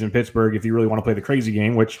opportunities in Pittsburgh if you really want to play the crazy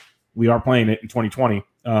game, which we are playing it in 2020.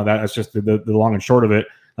 That's just the long and short of it.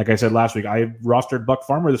 Like I said last week, I rostered Buck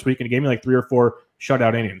Farmer this week, and he gave me like 3 or 4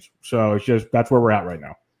 shutout innings. So it's just that's where we're at right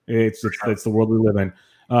now. It's the world we live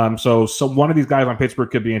in. So one of these guys on Pittsburgh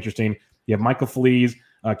could be interesting. You have Michael Flees.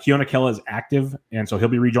 Keona Kela is active, and so he'll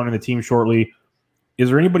be rejoining the team shortly. Is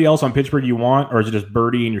there anybody else on Pittsburgh you want, or is it just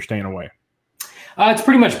Birdie and you're staying away? It's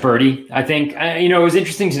pretty much Birdie. I think, it was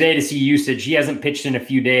interesting today to see usage. He hasn't pitched in a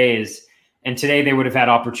few days, and today they would have had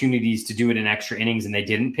opportunities to do it in extra innings, and they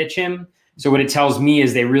didn't pitch him. So what it tells me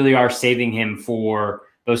is they really are saving him for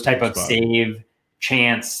those type of save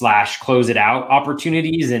chance / close it out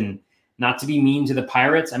opportunities. And not to be mean to the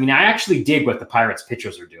Pirates, I mean, I actually dig what the Pirates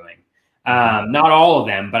pitchers are doing. Not all of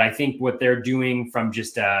them, but I think what they're doing from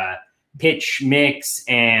just a pitch mix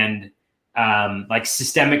and like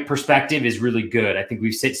systemic perspective is really good. I think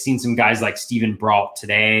we've seen some guys like Steven Brault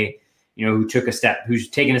today, who's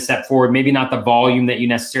taken a step forward, maybe not the volume that you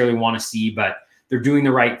necessarily want to see, but they're doing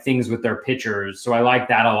the right things with their pitchers. So I like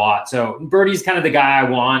that a lot. So Birdie's kind of the guy I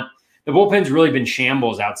want. The bullpen's really been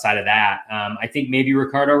shambles outside of that. I think maybe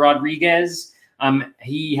Ricardo Rodriguez,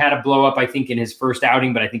 he had a blow up, I think, in his first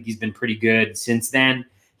outing, but I think he's been pretty good since then.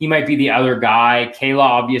 He might be the other guy. Kayla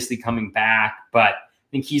obviously coming back, but I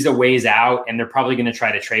think he's a ways out, and they're probably going to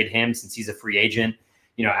try to trade him since he's a free agent,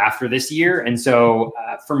 after this year. And so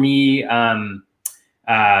for me,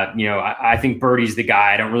 I think Birdie's the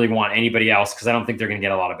guy. I don't really want anybody else because I don't think they're going to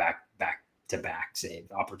get a lot of back-to-back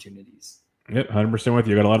save opportunities. Yep, 100% with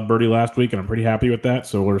you. Got a lot of Birdie last week, and I'm pretty happy with that.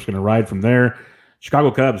 So we're just going to ride from there.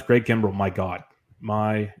 Chicago Cubs, Craig Kimbrell. My God,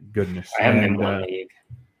 my goodness. I haven't been one league.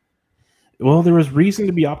 Well, there was reason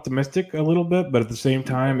to be optimistic a little bit, but at the same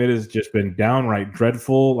time, it has just been downright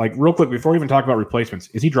dreadful. Like, real quick, before we even talk about replacements,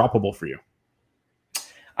 is he droppable for you?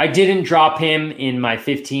 I didn't drop him in my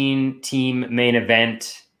 15-team main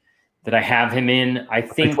event that I have him in. I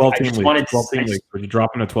think I just wanted to. 12-team league. Would you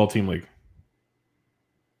drop in a 12-team league?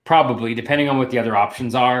 Probably, depending on what the other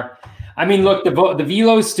options are. I mean, look, the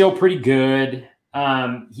velo is still pretty good.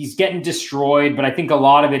 He's getting destroyed, but I think a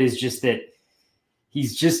lot of it is just that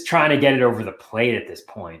he's just trying to get it over the plate at this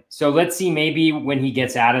point. So let's see, maybe when he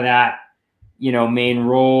gets out of that, main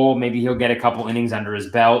role, maybe he'll get a couple innings under his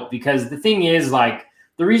belt. Because the thing is, like,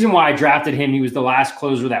 the reason why I drafted him, he was the last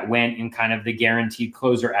closer that went in kind of the guaranteed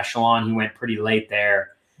closer echelon. He went pretty late there.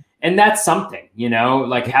 And that's something,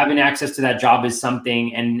 like having access to that job is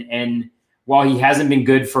something. And while he hasn't been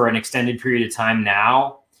good for an extended period of time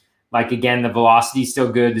now, like, again, the velocity is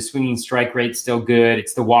still good. The swinging strike rate's still good.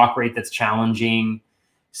 It's the walk rate that's challenging.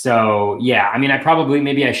 So, yeah, I mean,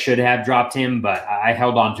 maybe I should have dropped him, but I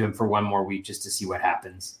held on to him for one more week just to see what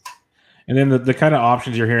happens. And then the kind of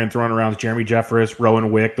options you're hearing thrown around is Jeremy Jeffress,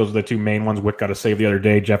 Rowan Wick. Those are the two main ones. Wick got a save the other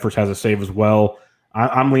day. Jeffress has a save as well.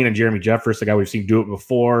 I'm leaning Jeremy Jeffress, the guy we've seen do it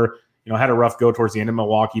before. Had a rough go towards the end of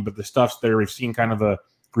Milwaukee, but the stuff's there. We've seen kind of a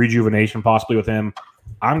rejuvenation possibly with him.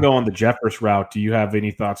 I'm going the Jeffress route. Do you have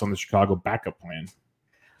any thoughts on the Chicago backup plan?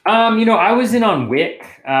 I was in on Wick.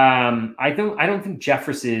 I don't think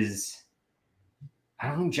Jeffress is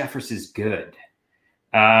good.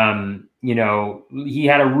 He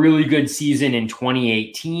had a really good season in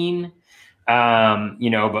 2018. But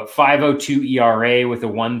 5.02 ERA with a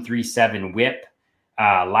 1.37 WHIP.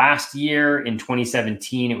 Last year in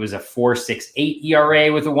 2017, it was a 4.68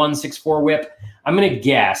 ERA with a 1.64 WHIP. I'm going to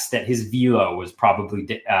guess that his velo was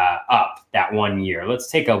probably up that 1 year. Let's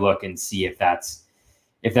take a look and see if that's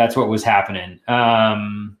what was happening.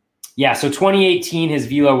 So 2018, his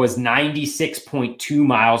velo was 96.2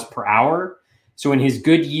 miles per hour. So in his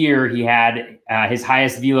good year, he had his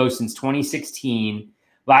highest velo since 2016.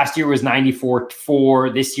 Last year was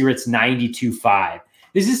 94.4. This year it's 92.5.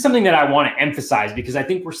 This is something that I want to emphasize because I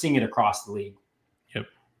think we're seeing it across the league. Yep.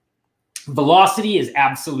 Velocity is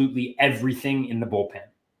absolutely everything in the bullpen.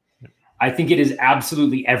 Yep. I think it is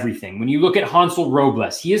absolutely everything. When you look at Hansel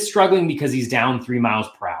Robles, he is struggling because he's down 3 miles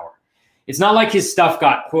per hour. It's not like his stuff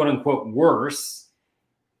got quote unquote worse.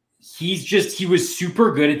 He was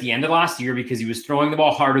super good at the end of last year because he was throwing the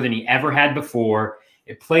ball harder than he ever had before.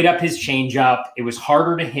 It played up his changeup. It was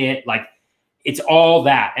harder to hit. Like, it's all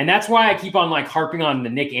that. And that's why I keep on like harping on the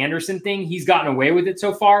Nick Anderson thing. He's gotten away with it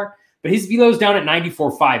so far, but his velo's down at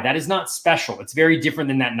 94.5. That is not special. It's very different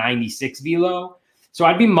than that 96 velo. So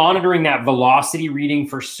I'd be monitoring that velocity reading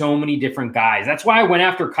for so many different guys. That's why I went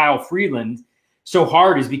after Kyle Freeland so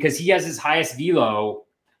hard, is because he has his highest velo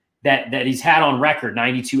that he's had on record,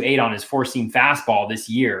 92.8 on his four-seam fastball this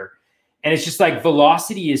year. And it's just like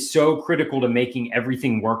velocity is so critical to making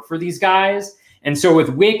everything work for these guys. And so with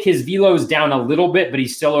Wick, his velo is down a little bit, but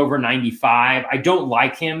he's still over 95. I don't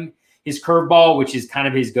like him. His curveball, which is kind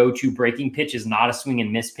of his go-to breaking pitch, is not a swing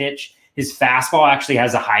and miss pitch. His fastball actually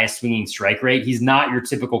has the highest swinging strike rate. He's not your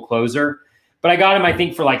typical closer, but I got him, I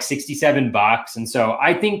think, for like $67. And so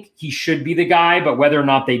I think he should be the guy, but whether or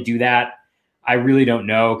not they do that, I really don't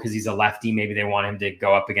know, because he's a lefty. Maybe they want him to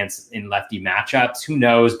go up against in lefty matchups. Who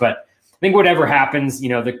knows? But I think whatever happens,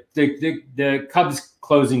 the Cubs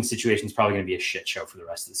closing situation is probably going to be a shit show for the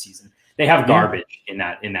rest of the season. They have garbage in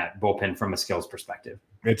that bullpen from a skills perspective.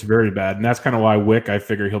 It's very bad. And that's kind of why Wick, I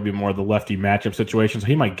figure he'll be more of the lefty matchup situation. So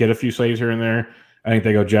he might get a few saves here and there. I think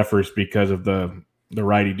they go Jeffers because of the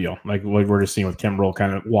righty deal. Like what we're just seeing with Kimbrel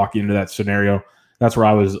kind of walking into that scenario. That's where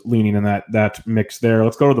I was leaning in that mix there.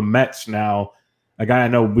 Let's go to the Mets now. A guy I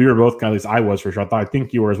know we were both kind of, at least I was for sure. I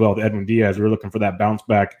think you were as well, with Edwin Diaz. We were looking for that bounce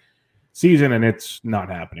back season, and it's not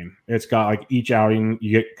happening. It's got like each outing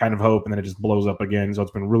you get kind of hope, and then it just blows up again. So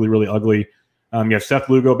it's been really, really ugly. You have Seth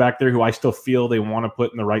Lugo back there, who I still feel they want to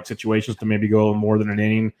put in the right situations to maybe go more than an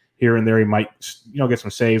inning here and there. He might, get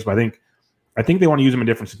some saves, but I think they want to use him in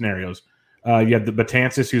different scenarios. You have the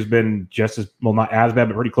Betances, who's been just as, well, not as bad,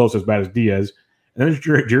 but pretty close as bad as Diaz. And then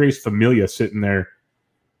there's Jeurys Familia sitting there.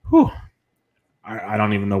 Whew. I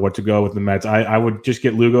don't even know what to go with the Mets. I would just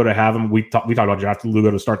get Lugo to have him. We talked about drafting Lugo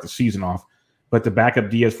to start the season off, but to back up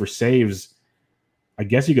Diaz for saves, I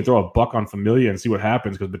guess you could throw a buck on Familia and see what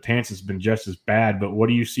happens, because Betances has been just as bad. But what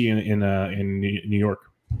do you see in New York?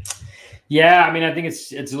 Yeah, I mean, I think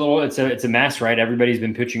it's a mess, right? Everybody's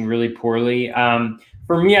been pitching really poorly.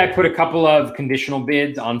 For me, I put a couple of conditional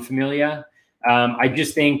bids on Familia. I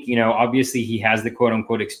just think, obviously he has the quote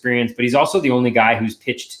unquote experience, but he's also the only guy who's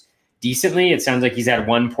pitched decently. It sounds like he's had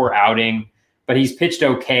one poor outing, but he's pitched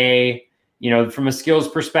okay. From a skills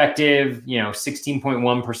perspective,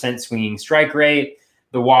 16.1% swinging strike rate.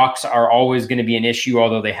 The walks are always going to be an issue,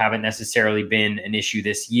 although they haven't necessarily been an issue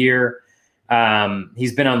this year.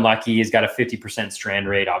 He's been unlucky. He's got a 50% strand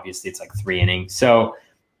rate. Obviously, it's like 3 innings. So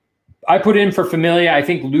I put in for Familia. I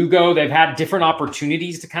think Lugo, they've had different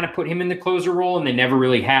opportunities to kind of put him in the closer role, and they never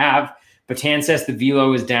really have. Betances, the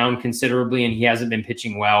velo is down considerably, and he hasn't been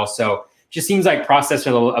pitching well. So just seems like process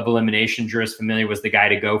of elimination, Jeurys Familia was the guy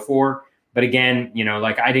to go for. But again,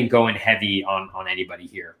 I didn't go in heavy on anybody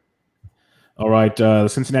here. All right. The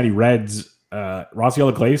Cincinnati Reds, Raisel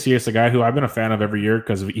Iglesias, a guy who I've been a fan of every year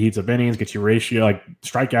because he eats up innings, gets you ratio, like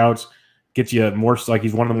strikeouts, gets you more, like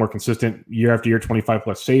he's one of the more consistent year after year, 25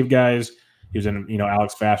 plus save guys. He was in,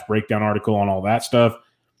 Alex Fast breakdown article on all that stuff.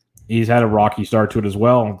 He's had a rocky start to it as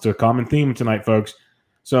well. It's a common theme tonight, folks.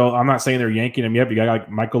 So I'm not saying they're yanking him yet, but you got like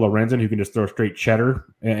Michael Lorenzen, who can just throw straight cheddar,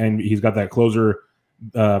 and he's got that closer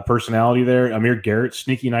personality there. Amir Garrett,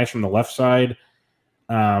 sneaky nice from the left side.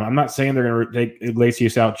 I'm not saying they're going to take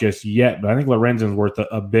Iglesias out just yet, but I think Lorenzen's worth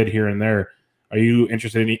a bid here and there. Are you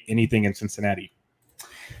interested in anything in Cincinnati?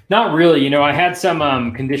 Not really. I had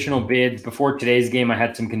some conditional bids before today's game. I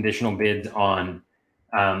had some conditional bids on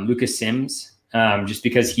Lucas Sims, just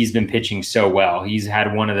because he's been pitching so well. He's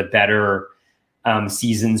had one of the better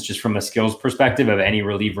seasons just from a skills perspective of any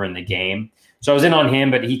reliever in the game. So I was in on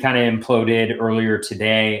him, but he kind of imploded earlier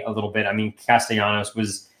today a little bit. I mean, Castellanos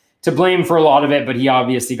was to blame for a lot of it, but he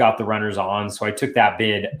obviously got the runners on. So I took that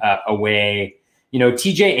bid away.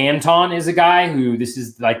 TJ Anton is a guy who, this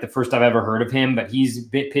is like the first I've ever heard of him, but he's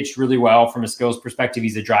pitched really well from a skills perspective.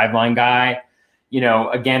 He's a driveline guy.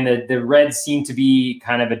 Again, the Reds seem to be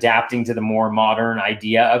kind of adapting to the more modern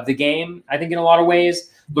idea of the game, I think, in a lot of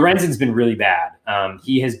ways. Lorenzen's been really bad.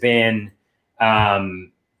 He has been,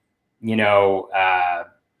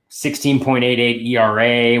 16.88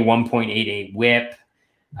 ERA, 1.88 whip.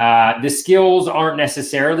 The skills aren't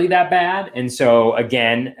necessarily that bad. And so,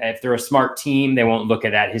 again, if they're a smart team, they won't look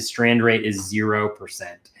at that. His strand rate is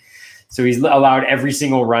 0%. So he's allowed every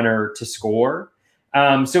single runner to score.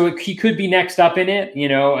 So he could be next up in it,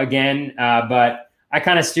 but I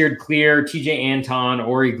kind of steered clear. TJ Anton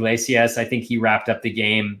or Iglesias, I think he wrapped up the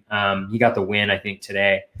game. He got the win, I think,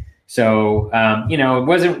 today. So,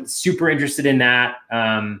 wasn't super interested in that.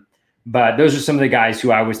 But those are some of the guys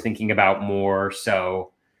who I was thinking about more.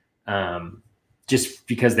 So just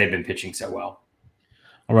because they've been pitching so well.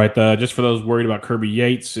 All right, just for those worried about Kirby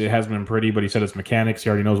Yates, it hasn't been pretty, but he said it's mechanics. He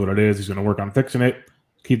already knows what it is. He's going to work on fixing it.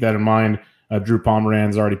 Keep that in mind. Drew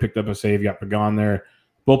Pomeranz already picked up a save. You got Pagan there.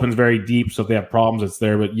 Bullpen's very deep, so if they have problems, it's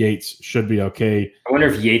there, but Yates should be okay. I wonder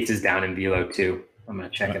if Yates is down in velo too. I'm going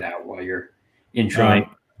to check it out while you're introing.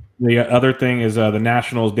 The other thing is the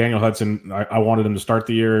Nationals, Daniel Hudson, I wanted him to start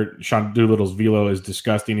the year. Sean Doolittle's velo is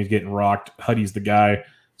disgusting. He's getting rocked. Huddy's the guy.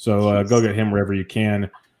 So go get him wherever you can.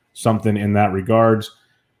 Something in that regards.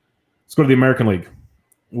 Let's go to the American League,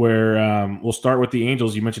 where we'll start with the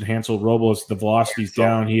Angels. You mentioned Hansel Robles. The velocity's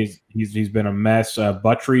down. He's been a mess.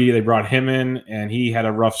 Buttry, they brought him in, and he had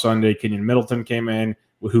a rough Sunday. Kenyon Middleton came in,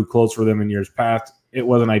 who closed for them in years past. It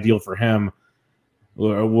wasn't ideal for him.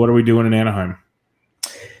 What are we doing in Anaheim?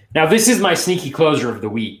 Now, this is my sneaky closer of the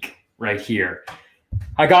week right here.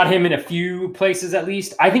 I got him in a few places at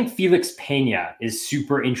least. I think Felix Pena is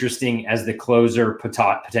super interesting as the closer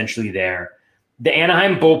potentially there. The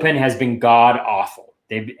Anaheim bullpen has been god-awful.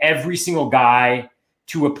 Every single guy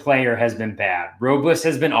to a player has been bad. Robles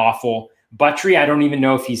has been awful. Buttry, I don't even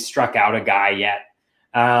know if he's struck out a guy yet.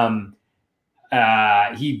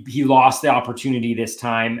 He lost the opportunity this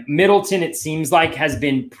time. Middleton, it seems like, has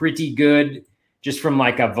been pretty good just from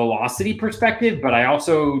like a velocity perspective, but I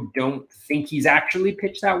also don't think he's actually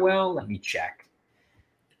pitched that well. Let me check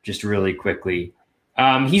just really quickly.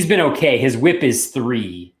 He's been okay. His whip is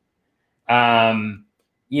 3. And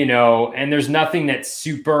there's nothing that's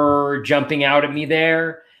super jumping out at me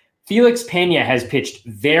there. Felix Pena has pitched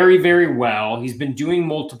very, very well. He's been doing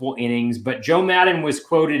multiple innings, but Joe Maddon was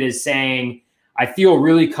quoted as saying, I feel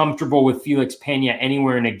really comfortable with Felix Pena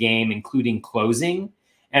anywhere in a game, including closing.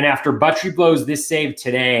 And after Buttry blows this save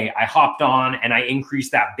today, I hopped on and I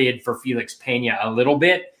increased that bid for Felix Pena a little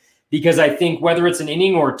bit because I think whether it's an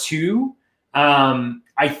inning or two,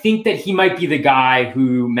 I think that he might be the guy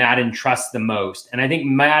who Maddon trusts the most. And I think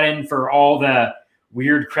Maddon, for all the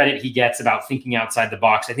weird credit he gets about thinking outside the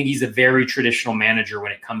box, I think he's a very traditional manager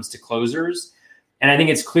when it comes to closers. And I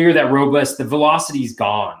think it's clear that Robles, the velocity's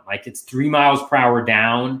gone. Like it's 3 miles per hour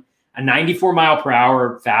down. A 94 mile per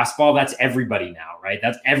hour fastball, that's everybody now, right?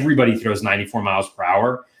 That's everybody throws 94 miles per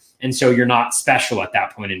hour. And so you're not special at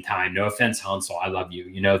that point in time. No offense, Hansel. I love you.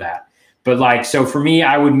 You know that. But so for me,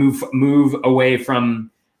 I would move away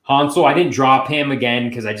from Hansel. I didn't drop him again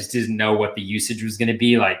because I just didn't know what the usage was going to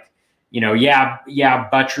be.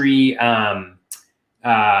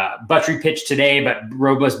 Buttry pitched today, but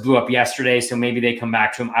Robles blew up yesterday. So maybe they come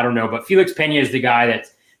back to him. I don't know. But Felix Pena is the guy that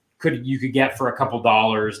you could get for a couple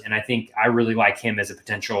dollars. And I think I really like him as a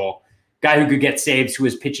potential guy who could get saves, who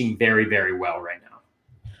is pitching very, very well right now.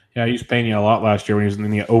 Yeah, I used Pena a lot last year when he was in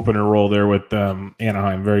the opener role there with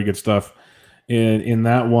Anaheim. Very good stuff. In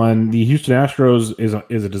that one, the Houston Astros is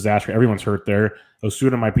a disaster. Everyone's hurt there.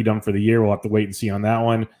 Osuna might be done for the year. We'll have to wait and see on that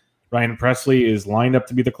one. Ryan Presley is lined up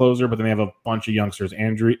to be the closer, but then they have a bunch of youngsters.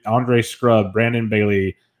 Andre Scrub, Brandon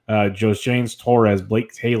Bailey, James Torres,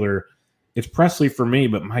 Blake Taylor. It's Presley for me,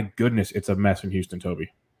 but my goodness, it's a mess in Houston,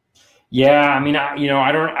 Toby. Yeah, I mean,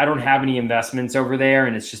 I don't have any investments over there,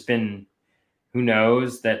 and it's just been, who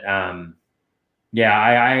knows that. I'm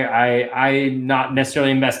not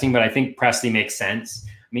necessarily investing, but I think Presley makes sense. I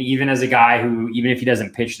mean, even as a guy who, even if he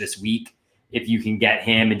doesn't pitch this week, if you can get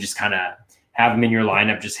him and just kind of have him in your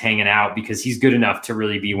lineup, just hanging out, because he's good enough to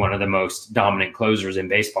really be one of the most dominant closers in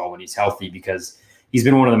baseball when he's healthy, because he's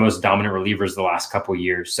been one of the most dominant relievers the last couple of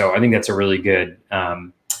years. So I think that's a really good, I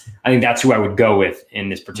think that's who I would go with in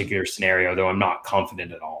this particular scenario, though I'm not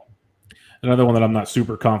confident at all. Another one that I'm not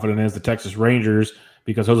super confident in is the Texas Rangers,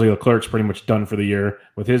 because Jose Leclerc's pretty much done for the year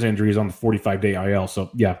with his injuries on the 45-day IL. So,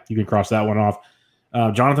 yeah, you can cross that one off.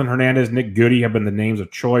 Jonathan Hernandez, Nick Goody have been the names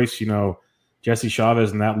of choice. Jesse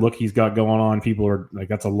Chavez and that look he's got going on, people are like,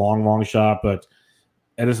 that's a long, long shot. But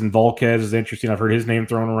Edison Volquez is interesting. I've heard his name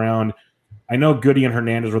thrown around. I know Goody and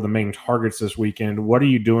Hernandez were the main targets this weekend. What are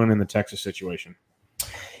you doing in the Texas situation?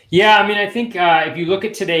 Yeah, I mean, I think if you look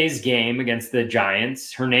at today's game against the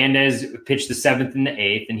Giants, Hernandez pitched the 7th and the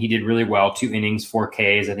 8th, and he did really well. 2 innings, 4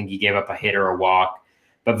 Ks. I think he gave up a hit or a walk.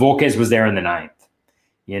 But Volquez was there in the 9th.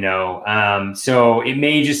 So it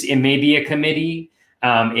may be a committee.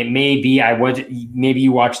 It may be maybe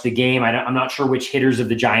you watched the game. I'm not sure which hitters of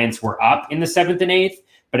the Giants were up in the 7th and 8th,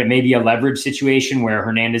 but it may be a leverage situation where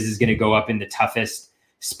Hernandez is going to go up in the toughest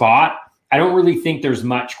spot. I don't really think there's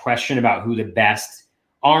much question about who the best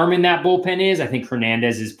arm in that bullpen is. I think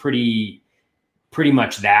Hernandez is pretty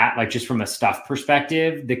much that, like just from a stuff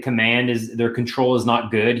perspective. The their control is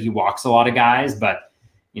not good. He walks a lot of guys, but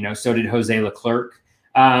so did Jose Leclerc.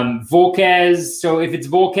 Volquez. So if it's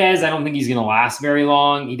Volquez, I don't think he's going to last very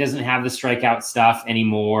long. He doesn't have the strikeout stuff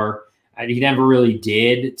anymore. He never really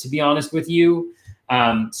did, to be honest with you.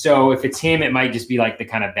 So if it's him, it might just be like the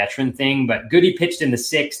kind of veteran thing. But Goody pitched in the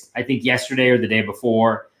 6th, I think yesterday or the day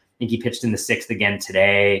before. I think he pitched in the 6th again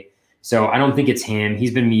today. So I don't think it's him.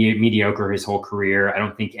 He's been mediocre his whole career. I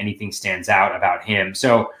don't think anything stands out about him.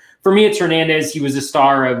 So for me, it's Hernandez. He was a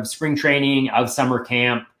star of spring training, of summer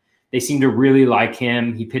camp. They seem to really like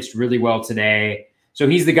him. He pitched really well today. So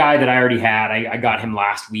he's the guy that I already had. I got him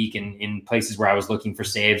last week in places where I was looking for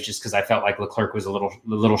saves just because I felt like Leclerc was a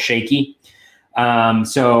little shaky.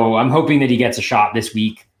 So I'm hoping that he gets a shot this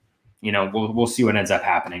week. We'll see what ends up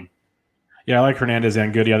happening. Yeah, I like Hernandez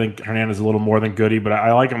and Goody. I think Hernandez is a little more than Goody, but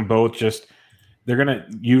I like them both. Just they're going to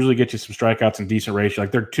usually get you some strikeouts and decent ratio.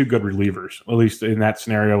 Like they're two good relievers, at least in that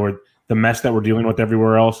scenario where the mess that we're dealing with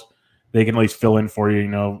everywhere else, they can at least fill in for you.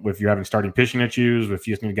 If you're having starting pitching issues, if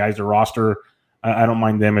you just need guys to roster, I don't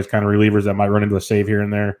mind them as kind of relievers that might run into a save here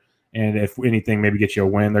and there. And if anything, maybe get you a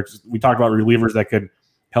win. We talked about relievers that could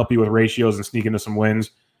help you with ratios and sneak into some wins.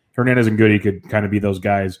 Hernandez and Goody could kind of be those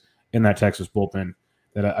guys in that Texas bullpen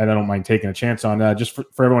that I don't mind taking a chance on. Just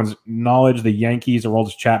for everyone's knowledge, the Yankees,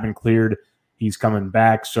 Aroldis Chapman cleared. He's coming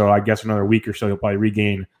back, so I guess another week or so he'll probably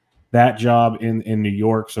regain that job in New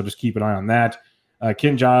York. So just keep an eye on that.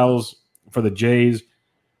 Ken Giles for the Jays.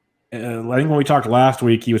 I think when we talked last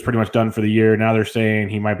week, he was pretty much done for the year. Now they're saying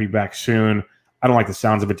he might be back soon. I don't like the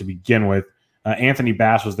sounds of it to begin with. Anthony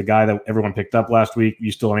Bass was the guy that everyone picked up last week.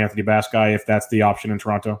 You still an Anthony Bass guy if that's the option in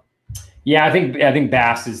Toronto? Yeah, I think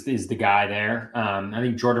Bass is the guy there. I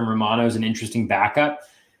think Jordan Romano is an interesting backup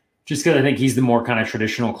just because I think he's the more kind of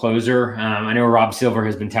traditional closer. I know Rob Silver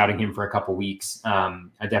has been touting him for a couple weeks. I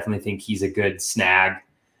definitely think he's a good snag.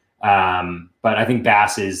 But I think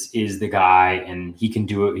Bass is the guy, and he can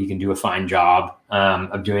do it. He can do a fine job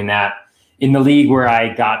of doing that. In the league where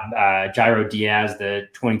I got Jairo Diaz, the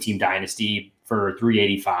 20-team dynasty, for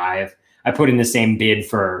 $385, I put in the same bid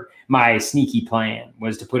for my sneaky plan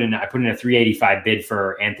was to put in a $385 bid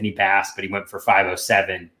for Anthony Bass, but he went for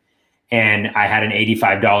 $507. And I had an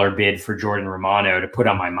 $85 bid for Jordan Romano to put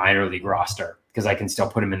on my minor league roster because I can still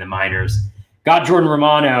put him in the minors. Got Jordan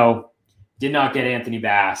Romano, did not get Anthony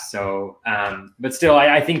Bass. So, but still,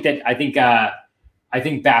 I think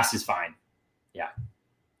Bass is fine. Yeah.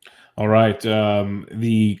 All right.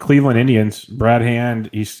 The Cleveland Indians, Brad Hand,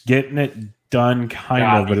 he's getting it done kind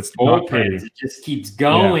of, but it's not pretty. It just keeps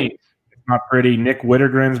going. Yeah. It's not pretty. Nick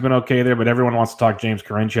Whittergren's been okay there, but everyone wants to talk James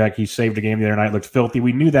Karinchak. He saved a game the other night, looked filthy.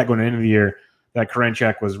 We knew that going into the year that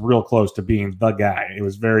Karinchak was real close to being the guy. It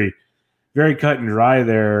was very, very cut and dry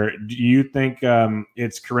there. Do you think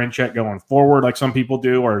it's Karinchak going forward like some people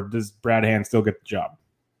do, or does Brad Hand still get the job?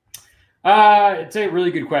 It's a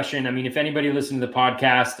really good question. I mean, if anybody listened to the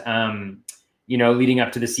podcast, leading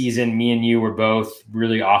up to the season, me and you were both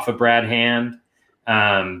really off of Brad Hand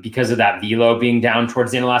because of that velo being down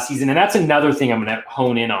towards the end of last season. And that's another thing I'm going to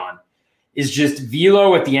hone in on is just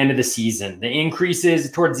velo at the end of the season, the increases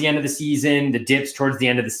towards the end of the season, the dips towards the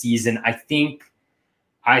end of the season. I think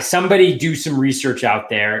somebody do some research out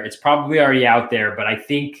there. It's probably already out there, but I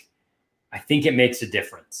think it makes a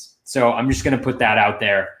difference. So I'm just going to put that out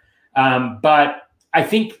there. But I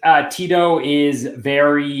think Tito is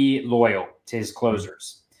very loyal to his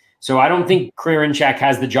closers. So I don't think Karinchak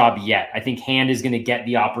has the job yet. I think Hand is going to get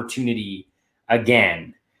the opportunity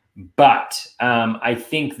again. But I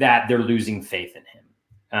think that they're losing faith in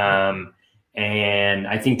him. And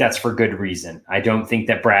I think that's for good reason. I don't think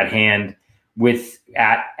that Brad Hand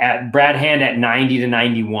at Brad Hand at 90 to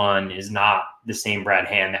 91 is not the same Brad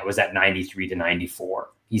Hand that was at 93 to 94.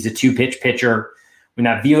 He's a 2-pitch pitcher. When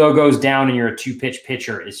that velo goes down and you're a 2-pitch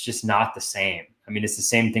pitcher, it's just not the same. I mean, it's the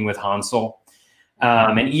same thing with Hansel.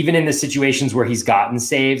 And even in the situations where he's gotten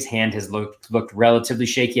saves, Hand has looked relatively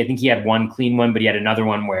shaky. I think he had one clean one, but he had another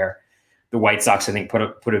one where the White Sox, I think, put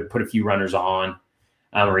a few runners on,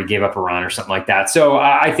 or he gave up a run or something like that. So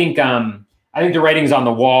I think the writing's on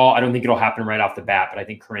the wall. I don't think it'll happen right off the bat, but I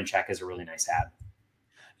think Karinchak is a really nice ad.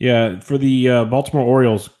 Yeah, for the Baltimore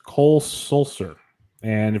Orioles, Cole Sulser.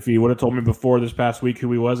 And if you would have told me before this past week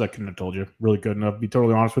who he was, I couldn't have told you. Really couldn't have, be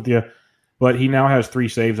totally honest with you. But he now has 3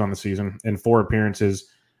 saves on the season in 4 appearances.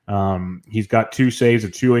 He's got 2 saves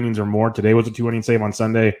of 2 innings or more. Today was a 2-inning save on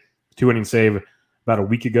Sunday. 2-inning save about a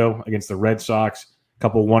week ago against the Red Sox. A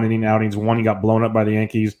couple 1-inning outings. One he got blown up by the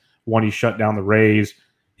Yankees. One he shut down the Rays.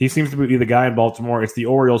 He seems to be the guy in Baltimore. It's the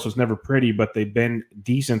Orioles, so it's never pretty, but they've been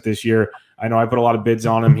decent this year. I know I put a lot of bids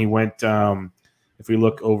on him. He went, if we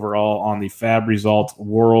look overall on the Fab Result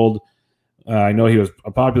World, I know he was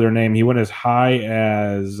a popular name. He went as high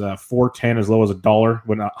as $4.10, as low as $1,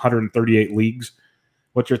 went 138 leagues.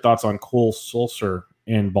 What's your thoughts on Cole Sulser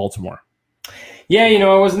in Baltimore? Yeah,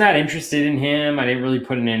 I wasn't that interested in him. I didn't really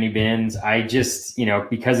put in any bins. I just,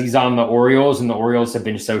 because he's on the Orioles and the Orioles have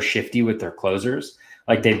been so shifty with their closers.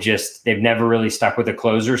 Like they've never really stuck with a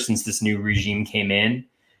closer since this new regime came in,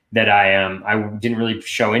 that I didn't really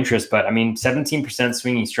show interest. But I mean, 17%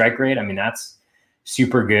 swinging strike rate. I mean, that's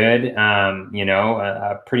super good.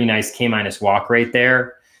 A pretty nice K- walk rate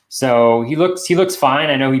there. So he looks fine.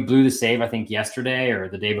 I know he blew the save, I think yesterday or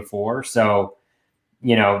the day before. So,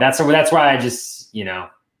 that's why I just,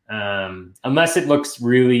 unless it looks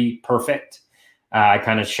really perfect, I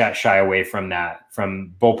kind of shy away from that,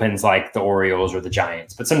 from bullpens like the Orioles or the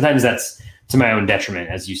Giants. But sometimes that's to my own detriment,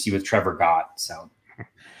 as you see with Trevor Gott. So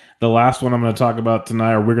the last one I'm going to talk about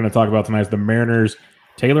tonight, or we're going to talk about tonight, is the Mariners.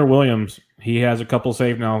 Taylor Williams, he has a couple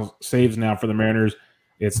saves now for the Mariners.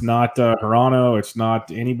 It's not Hirano. It's not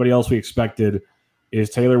anybody else we expected. Is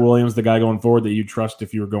Taylor Williams the guy going forward that you trust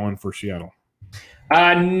if you were going for Seattle?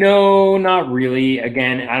 No, not really.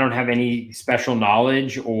 Again, I don't have any special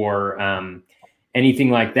knowledge or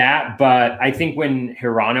anything like that. But I think when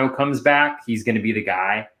Hirano comes back, he's going to be the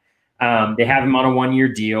guy. They have him on a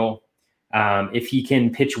 1-year deal. If he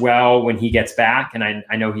can pitch well when he gets back, and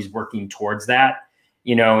I know he's working towards that,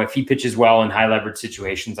 if he pitches well in high leverage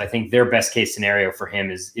situations, I think their best case scenario for him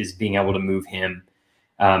is being able to move him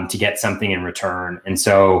to get something in return. And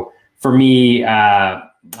so for me,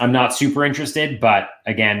 I'm not super interested, but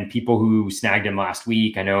again, people who snagged him last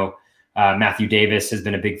week, I know Matthew Davis has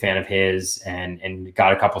been a big fan of his and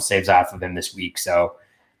got a couple saves off of him this week. So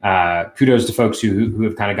kudos to folks who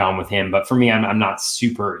have kind of gone with him. But for me, I'm not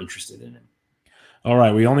super interested in him. All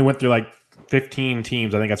right. We only went through like 15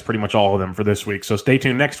 teams. I think that's pretty much all of them for this week. So stay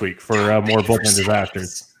tuned next week for more bullpen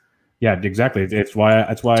disasters. Yeah, exactly. That's why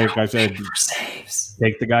I said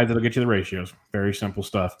take the guys that'll get you the ratios. Very simple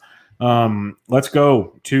stuff. Let's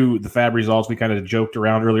go to the Fab results. We kind of joked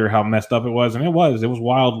around earlier how messed up it was, and it was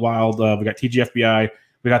wild. We got TGFBI.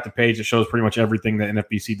 We got the page that shows pretty much everything that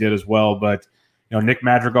NFBC did as well. But Nick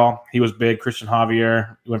Madrigal, he was big. Christian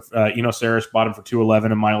Javier, Eno Saris bought him for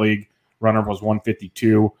 211 in my league. Runner was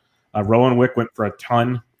 152. Rowan Wick went for a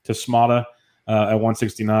ton to Smata at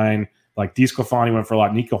 169. Like DeSclafani went for a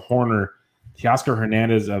lot. Nico Horner, Teoscar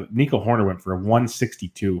Hernandez, Nico Horner went for a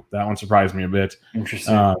 162. That one surprised me a bit.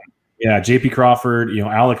 Interesting. Yeah, JP Crawford,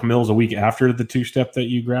 Alec Mills a week after the two-step that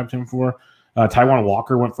you grabbed him for. Taijuan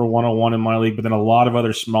Walker went for 101 in my league, but then a lot of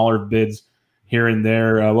other smaller bids here and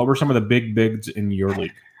there. What were some of the big bids in your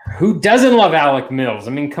league? Who doesn't love Alec Mills?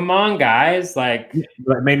 I mean, come on, guys. Like,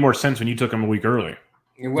 that made more sense when you took him a week early.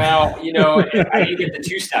 Well, I didn't get the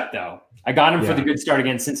two-step, though. I got him for the good start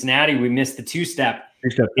against Cincinnati. We missed the two-step.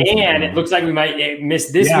 And it looks like we might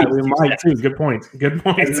miss this week. Yeah, we might too. Good point.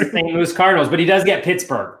 The St. Louis Cardinals, but he does get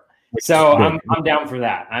Pittsburgh. So I'm down for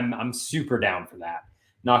that. I'm super down for that.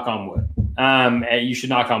 Knock on wood. You should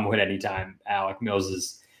knock on wood anytime Alec Mills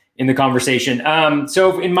is in the conversation.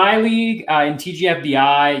 So in my league, in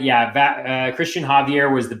TGFBI, Christian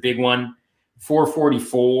Javier was the big one,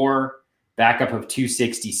 444, backup of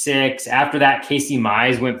 266. After that, Casey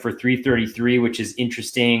Mize went for 333, which is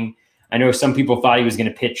interesting. I know some people thought he was going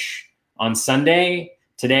to pitch on Sunday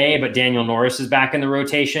today, but Daniel Norris is back in the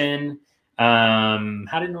rotation.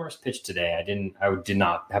 How did Norris pitch today? I did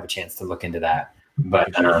not have a chance to look into that, but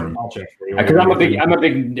because I'm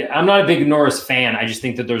not a big Norris fan. I just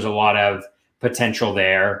think that there's a lot of potential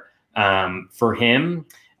there for him.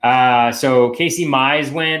 So Casey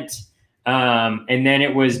Mize went, and then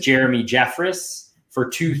it was Jeremy Jeffress for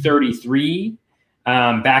 233.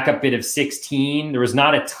 Backup bid of 16. There was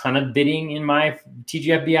not a ton of bidding in my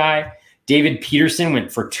TGFBI. David Peterson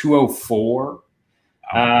went for 204.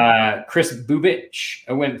 Chris Bubich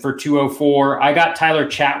went for 204. I got Tyler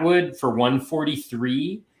Chatwood for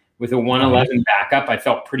 143 with a 111 backup. I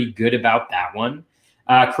felt pretty good about that one.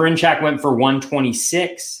 Karinchak went for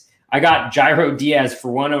 126. I got Jairo Diaz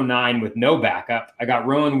for 109 with no backup. I got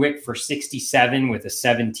Rowan Wick for 67 with a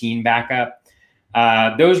 17 backup.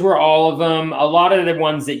 Those were all of them. A lot of the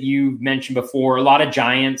ones that you mentioned before, a lot of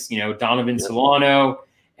Giants, Donovan Solano,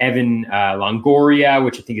 Evan Longoria,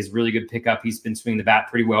 which I think is a really good pickup. He's been swinging the bat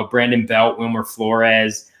pretty well. Brandon Belt, Wilmer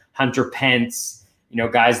Flores, Hunter Pence,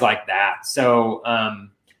 guys like that. So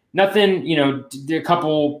nothing, a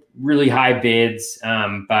couple really high bids,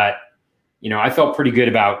 but I felt pretty good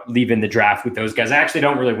about leaving the draft with those guys. I actually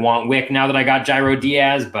don't really want Wick now that I got Jairo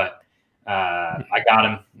Diaz, but I got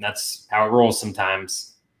him. That's how it rolls sometimes.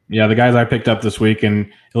 Yeah, the guys I picked up this week, and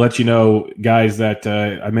it lets you know, guys that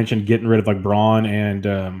I mentioned getting rid of like Braun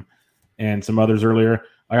and some others earlier.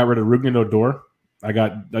 I got rid of Rougned Odor.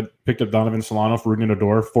 I picked up Donovan Solano for Rougned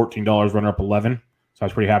Odor, $14, runner up 11. So I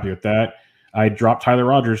was pretty happy with that. I dropped Tyler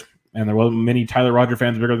Rogers. and there wasn't many Tyler Roger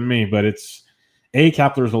fans bigger than me, but it's A,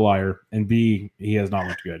 Kapler's a liar, and B, he has not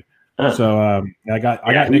looked good. So I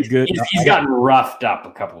got Nick Goody. He's gotten roughed up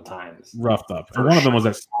a couple times. Roughed up. And one of them was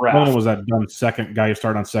that dumb second guy who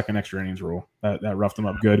started on second extra innings rule. That roughed him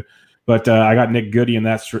up good. But I got Nick Goody, and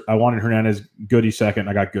I wanted Hernandez, Goody second.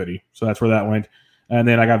 I got Goody, so that's where that went. And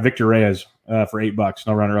then I got Victor Reyes for $8,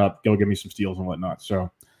 no runner up. Go give me some steals and whatnot. So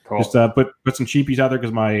cool. Just put some cheapies out there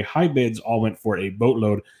because my high bids all went for a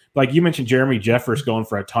boatload. Like you mentioned, Jeremy Jeffress going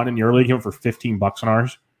for a ton in your league. He went for $15 on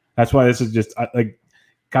ours. That's why this is just like.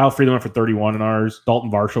 Kyle Freeland went for 31 in ours. Dalton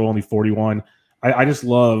Varsho only 41. I just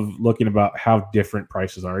love looking about how different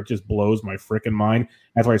prices are. It just blows my freaking mind.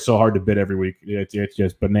 That's why it's so hard to bid every week. It's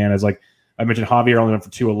just bananas. Like I mentioned, Javier only went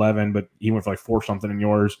for 211, but he went for like 4 something in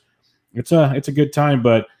yours. It's a good time.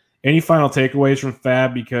 But any final takeaways from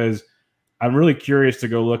Fab? Because I'm really curious to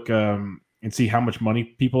go look and see how much money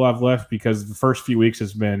people have left, because the first few weeks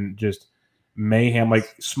has been just mayhem.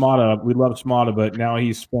 Like Smada, we love Smada, but now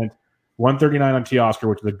he's spent $139 on Teoscar,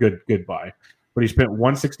 which is a good buy. But he spent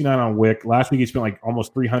 $169 on Wick. Last week he spent like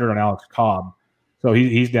almost $300 on Alex Cobb. So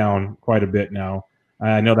he's down quite a bit now.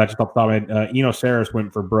 I know that just off the top of my head. Eno Saris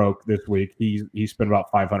went for broke this week. He spent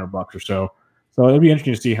about $500 or so. So it'll be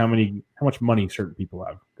interesting to see how much money certain people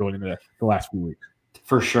have going into the last few weeks.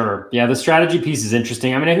 For sure. Yeah, the strategy piece is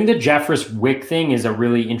interesting. I mean, I think the Jeffress Wick thing is a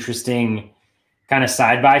really interesting kind of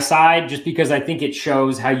side-by-side, just because I think it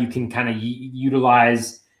shows how you can kind of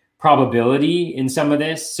utilize probability in some of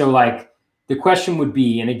this. So like the question would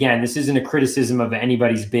be, and again, this isn't a criticism of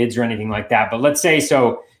anybody's bids or anything like that, but let's say,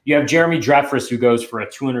 so you have Jeremy Jeffress who goes for a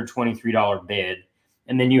 $223 bid,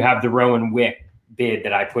 and then you have the Rowan Wick bid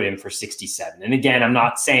that I put in for 67. And again, I'm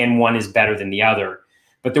not saying one is better than the other,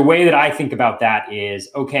 but the way that I think about that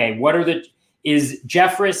is, okay, is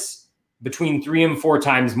Jeffress between 3 and 4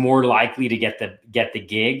 times more likely to get the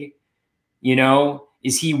gig? You know,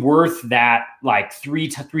 is he worth that like 3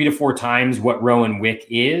 to 4 times what Rowan Wick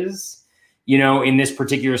is, you know, in this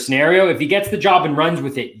particular scenario? If he gets the job and runs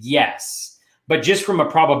with it, yes. But just from a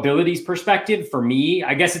probabilities perspective, for me,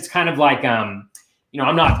 I guess it's kind of like, you know,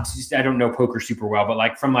 I don't know poker super well, but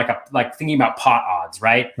like from like thinking about pot odds,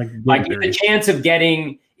 right? Like is the chance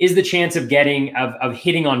of getting of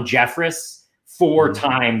hitting on Jeffress 4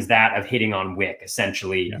 times that of hitting on Wick,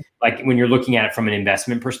 essentially. Yeah. Like when you're looking at it from an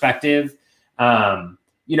investment perspective.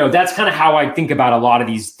 You know, that's kind of how I think about a lot of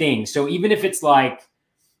these things. So even if it's like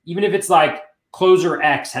closer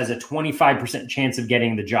X has a 25% chance of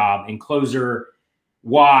getting the job and closer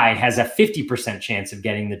Y has a 50% chance of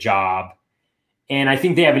getting the job, and I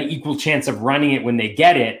think they have an equal chance of running it when they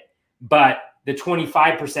get it, but the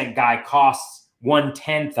 25% guy costs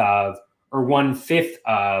 1/10 of or 1/5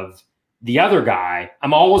 of the other guy,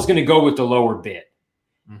 I'm always going to go with the lower bid.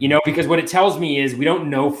 You know, because what it tells me is we don't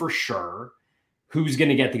know for sure who's going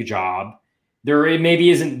to get the job. There maybe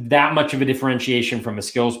isn't that much of a differentiation from a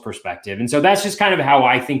skills perspective. And so that's just kind of how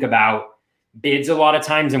I think about bids a lot of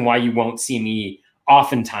times, and why you won't see me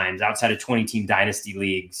oftentimes outside of 20-team dynasty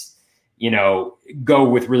leagues, you know, go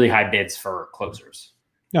with really high bids for closers.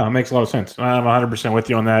 No, it makes a lot of sense. I'm 100% with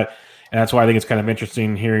you on that. And that's why I think it's kind of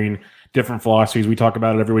interesting hearing different philosophies. We talk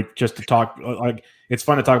about it every week just to talk. Like, it's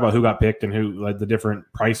fun to talk about who got picked and who, like, the different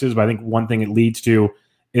prices. But I think one thing it leads to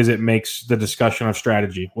is it makes the discussion of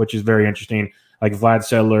strategy, which is very interesting. Like Vlad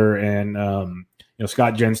Sedler and you know,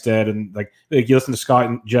 Scott Genstead, and like you listen to Scott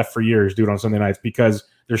and Jeff for years do it on Sunday nights because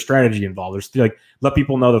there's strategy involved. There's like, let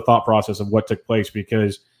people know the thought process of what took place,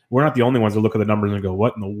 because we're not the only ones that look at the numbers and go,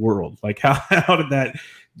 what in the world? Like how did that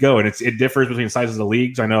go? And it differs between sizes of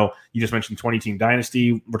leagues. I know you just mentioned 20-team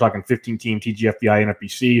dynasty. We're talking 15-team TGFBI,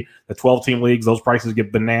 NFBC, the 12-team leagues. Those prices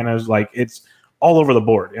get bananas. Like, it's all over the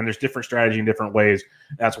board, and there's different strategy in different ways.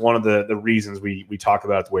 That's one of the reasons we talk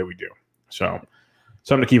about it the way we do. So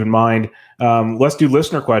something to keep in mind. Let's do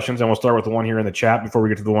listener questions, and we'll start with the one here in the chat before we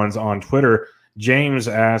get to the ones on Twitter. James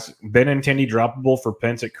asks, Benintendi droppable for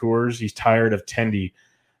Pence at Coors? He's tired of Tendy.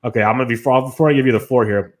 Okay, I'm going to be before I give you the floor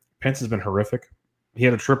here. Pence has been horrific. He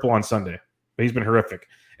had a triple on Sunday, but he's been horrific.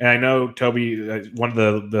 And I know Toby, one of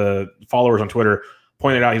the followers on Twitter,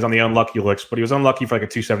 pointed out he's on the unlucky list, but he was unlucky for like a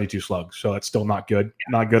 272 slug. So it's still not good,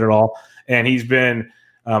 not good at all. And he's been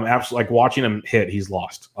absolutely, like, watching him hit, he's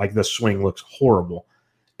lost. Like, the swing looks horrible.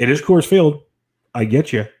 It is Coors Field. I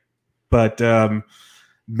get you. But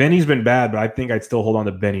Benny's been bad, but I think I'd still hold on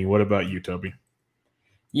to Benny. What about you, Toby?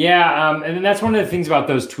 Yeah, and then that's one of the things about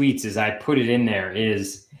those tweets is I put it in there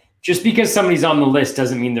is just because somebody's on the list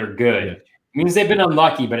doesn't mean they're good. Yeah. It means they've been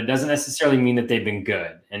unlucky, but it doesn't necessarily mean that they've been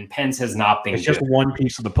good. And Pence has not been good. It's just one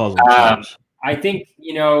piece of the puzzle. I think,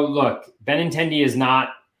 look, Benintendi is not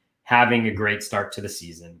having a great start to the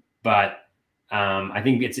season. but I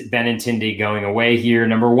think it's Benintendi going away here.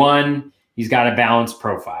 Number one, he's got a balanced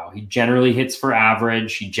profile. He generally hits for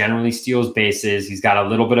average. He generally steals bases. He's got a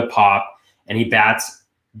little bit of pop, and he bats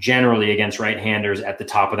generally against right-handers at the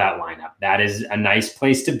top of that lineup. That is a nice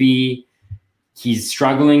place to be. He's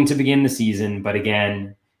struggling to begin the season, but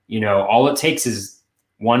again, all it takes is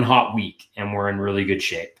one hot week, and we're in really good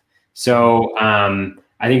shape. So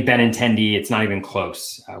I think Benintendi, it's not even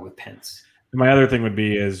close with Pence. My other thing would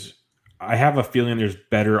be is I have a feeling there's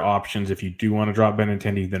better options if you do want to drop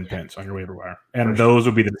Benintendi than Pence on your waiver wire. And those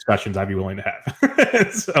would be the discussions I'd be willing to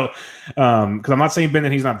have. So, because I'm not saying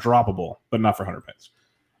Benintendi's not droppable, but not for Hunter Pence.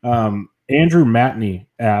 Andrew Matney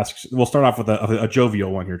asks, we'll start off with a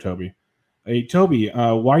jovial one here, Toby. Hey, Toby,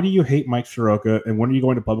 why do you hate Mike Soroka, and when are you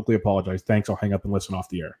going to publicly apologize? Thanks, I'll hang up and listen off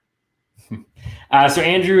the air. So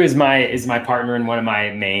Andrew is my partner in one of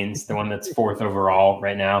my mains, the one that's 4th overall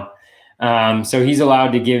right now. So he's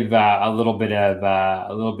allowed to give a little bit of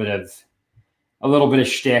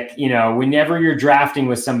shtick. Whenever you're drafting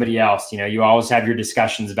with somebody else, you always have your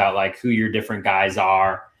discussions about like who your different guys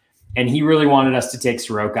are. And he really wanted us to take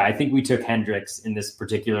Soroka. I think we took Hendricks in this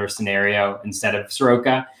particular scenario instead of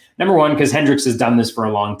Soroka. Number one, because Hendricks has done this for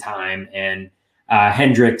a long time, and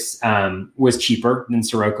Hendricks was cheaper than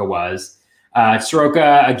Soroka was.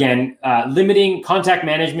 Soroka, again, limiting contact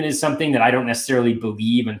management is something that I don't necessarily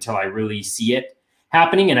believe until I really see it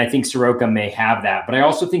happening. And I think Soroka may have that. But I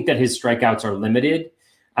also think that his strikeouts are limited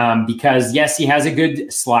because, yes, he has a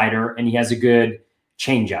good slider and he has a good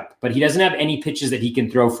changeup, but he doesn't have any pitches that he can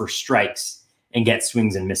throw for strikes and get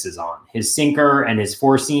swings and misses on. His sinker and his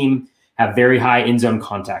four seam have very high in-zone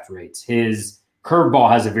contact rates. His curveball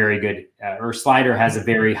has a very good, or slider has a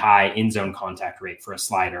very high in-zone contact rate for a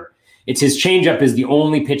slider. It's his changeup is the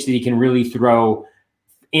only pitch that he can really throw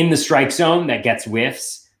in the strike zone that gets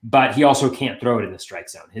whiffs, but he also can't throw it in the strike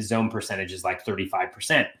zone. His zone percentage is like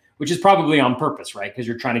 35%, which is probably on purpose, right? Because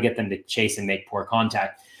you're trying to get them to chase and make poor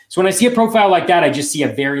contact. So when I see a profile like that, I just see a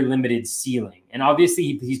very limited ceiling. And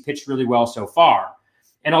obviously he's pitched really well so far.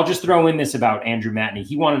 And I'll just throw in this about Andrew Matney.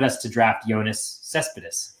 He wanted us to draft Yoenis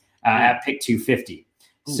Cespedes at pick 250.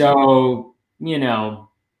 So,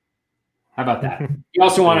 how about that? He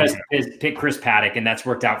also wanted us to pick Chris Paddock, and that's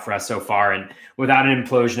worked out for us so far. And without an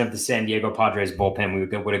implosion of the San Diego Padres bullpen, we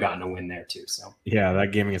would have gotten a win there too. So yeah,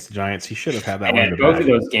 that game against the Giants, he should have had that one. Both of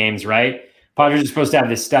those games, right? Padres are supposed to have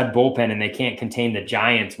this stud bullpen, and they can't contain the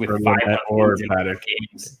Giants with 500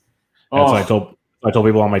 games. So I told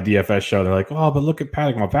people on my DFS show, they're like, "Oh, but look at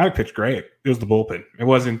Paddock." Well, Paddock pitched great. It was the bullpen. It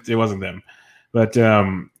wasn't them. But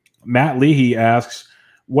Matt Leahy asks,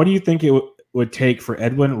 "What do you think it would take for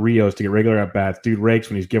Edwin Rios to get regular at bats? Dude rakes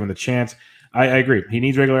when he's given the chance." I agree. He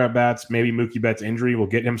needs regular at bats. Maybe Mookie Betts' injury will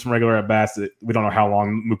get him some regular at bats. We don't know how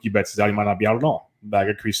long Mookie Betts is out. He might not be out at all. That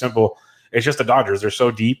could be simple. It's just the Dodgers. They're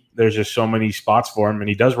so deep. There's just so many spots for him, and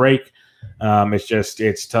he does rake.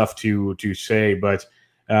 It's tough to say, but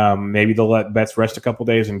maybe they'll let Betts rest a couple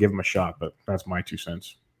days and give him a shot. But that's my 2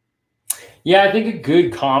 cents. Yeah, I think a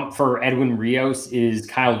good comp for Edwin Rios is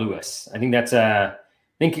Kyle Lewis. I think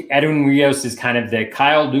Edwin Rios is kind of the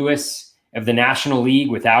Kyle Lewis of the National League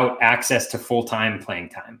without access to full-time playing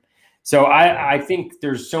time. So I think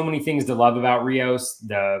there's so many things to love about Rios.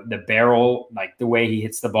 The barrel, like the way he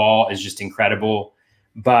hits the ball is just incredible.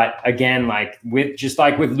 But again,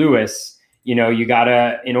 with Lewis, you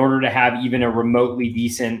gotta, in order to have even a remotely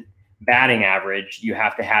decent batting average, you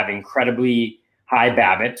have to have incredibly high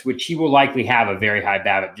BABIP, which he will likely have a very high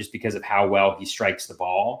BABIP just because of how well he strikes the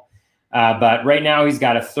ball. But right now he's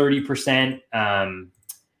got a 30%.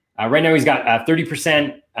 Right now he's got a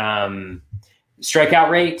 30% strikeout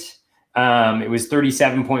rate. It was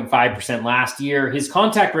 37.5% last year. His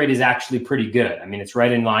contact rate is actually pretty good. I mean, it's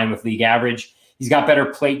right in line with league average. He's got better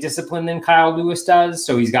plate discipline than Kyle Lewis does,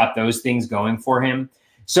 so he's got those things going for him.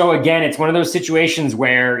 So again, it's one of those situations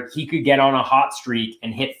where he could get on a hot streak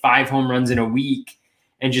and hit 5 home runs in a week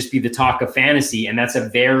and just be the talk of fantasy, and that's a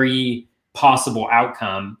very possible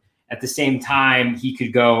outcome. At the same time, he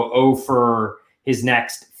could go 0 for his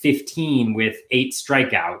next 15 with 8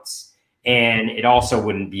 strikeouts, and it also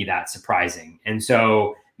wouldn't be that surprising. And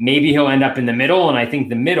so maybe he'll end up in the middle, and I think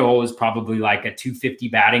the middle is probably like a 250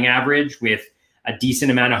 batting average with a decent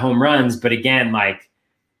amount of home runs. But again,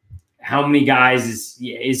 how many guys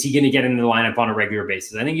is he going to get into the lineup on a regular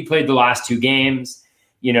basis? I think he played the last 2 games,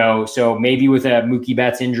 so maybe with a Mookie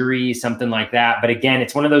Betts injury, something like that. But again,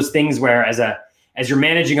 it's one of those things where as you're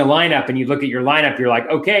managing a lineup and you look at your lineup, you're like,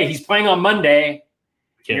 okay, he's playing on Monday.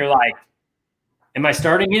 And you're like, am I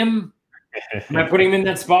starting him? Am I putting him in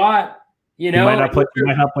that spot? You might not play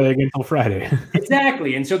again until Friday.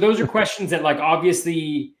 Exactly. And so those are questions that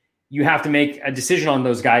obviously you have to make a decision on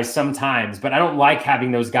those guys sometimes, but I don't like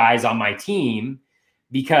having those guys on my team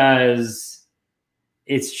because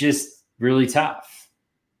it's just really tough.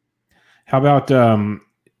 How about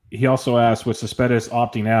he also asked, with Cespedes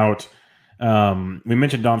opting out, we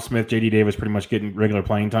mentioned Dom Smith, JD Davis pretty much getting regular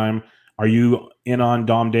playing time. Are you in on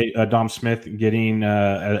Dom Smith getting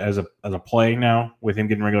as a play now, with him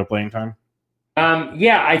getting regular playing time?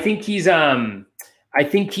 Yeah, I think he's good. I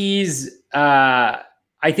think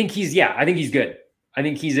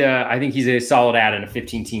he's a solid add in a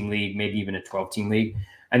 15-team league, maybe even a 12-team league.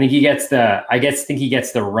 I think he gets the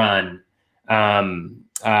run for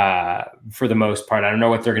the most part. I don't know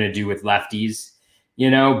what they're going to do with lefties,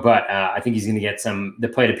 but I think he's going to get the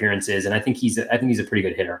plate appearances, and I think he's a pretty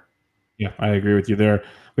good hitter. Yeah, I agree with you there.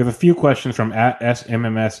 We have a few questions from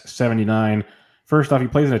 @SMMS79. First off, he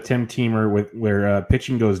plays in a 10-teamer where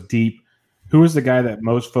pitching goes deep. Who is the guy that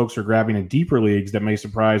most folks are grabbing in deeper leagues that may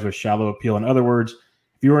surprise with shallow appeal? In other words,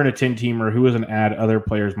 if you were in a 10-teamer, who is an ad other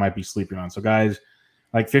players might be sleeping on? So guys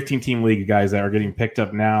like 15-team league guys that are getting picked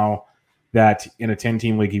up now, that in a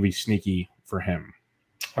 10-team league he'd be sneaky for him.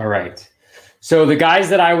 All right. So the guys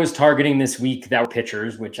that I was targeting this week that were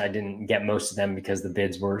pitchers, which I didn't get most of them because the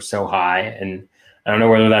bids were so high. And I don't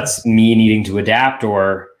know whether that's me needing to adapt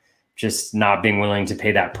or just not being willing to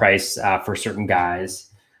pay that price for certain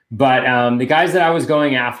guys. But the guys that I was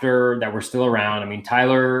going after that were still around, I mean,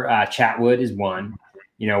 Tyler Chatwood is one,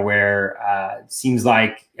 where it seems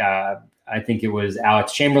like I think it was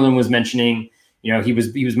Alex Chamberlain was mentioning, he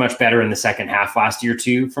was much better in the second half last year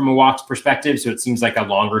too, from a walks perspective. So it seems like a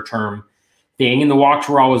longer term thing, and the walks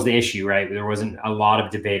were always the issue, right? There wasn't a lot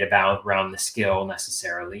of debate around the skill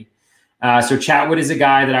necessarily. So Chatwood is a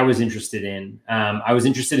guy that I was interested in. I was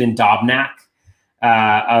interested in Dobnak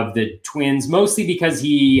of the Twins, mostly because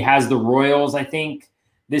he has the Royals, I think,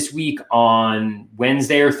 this week on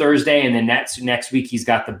Wednesday or Thursday, and then next week he's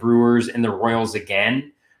got the Brewers and the Royals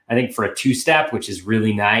again, I think, for a 2-step, which is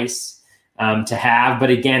really nice to have.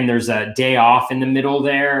 But again, there's a day off in the middle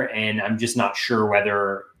there, and I'm just not sure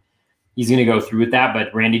whether he's going to go through with that.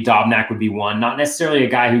 But Randy Dobnak would be one. Not necessarily a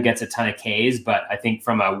guy who gets a ton of Ks, but I think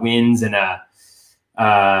from a wins and not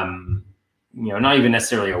even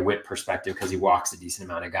necessarily a whip perspective, because he walks a decent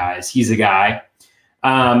amount of guys, he's a guy.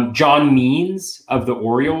 John Means of the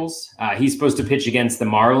Orioles, he's supposed to pitch against the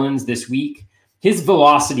Marlins this week. His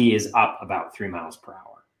velocity is up about 3 miles per hour.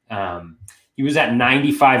 He was at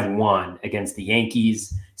 95.1 against the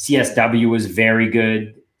Yankees. CSW was very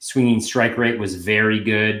good. Swinging strike rate was very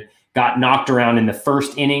good. Got knocked around in the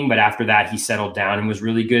first inning, but after that he settled down and was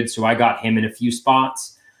really good. So I got him in a few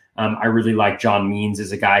spots. I really like John Means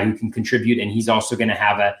as a guy who can contribute, and he's also going to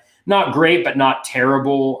have a not great but not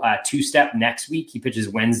terrible 2-step next week. He pitches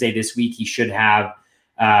Wednesday this week. He should have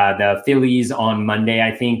the Phillies on Monday,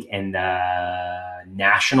 I think, and the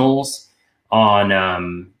Nationals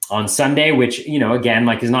on Sunday, which, again,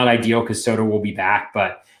 is not ideal because Soto will be back,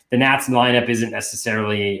 but the Nats lineup isn't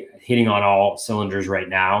necessarily hitting on all cylinders right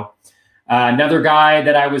now. Another guy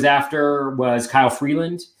that I was after was Kyle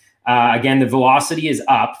Freeland. Again, the velocity is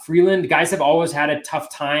up. Freeland, guys have always had a tough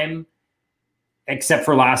time, except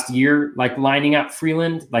for last year, lining up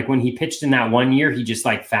Freeland. When he pitched in that 1 year, he just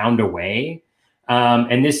found a way.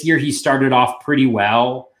 And this year he started off pretty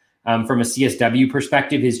well. From a CSW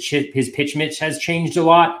perspective, his pitch mix has changed a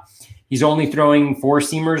lot. He's only throwing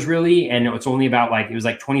 4-seamers really, and it's only about it was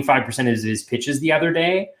 25% of his pitches the other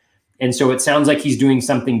day. And so it sounds like he's doing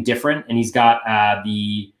something different. And he's got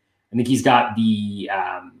the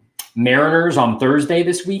Mariners on Thursday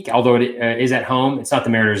this week, although it is at home. It's not the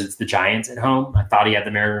Mariners, it's the Giants at home. I thought he had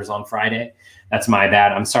the Mariners on Friday. That's my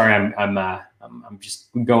bad. I'm sorry. I'm just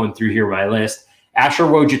going through here my list. Asher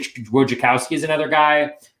Wojciechowski is another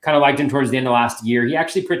guy. Kind of liked him towards the end of last year. He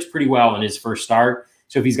actually pitched pretty well in his first start.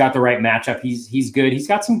 So if he's got the right matchup, he's good. He's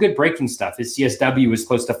got some good breaking stuff. His CSW was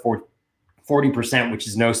close to 40%, which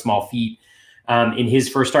is no small feat. In his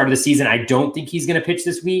first start of the season, I don't think he's going to pitch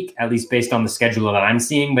this week, at least based on the schedule that I'm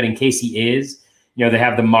seeing. But in case he is, they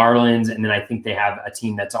have the Marlins, and then I think they have a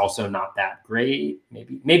team that's also not that great.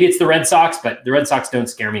 Maybe it's the Red Sox, but the Red Sox don't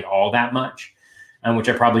scare me all that much, which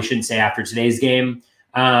I probably shouldn't say after today's game.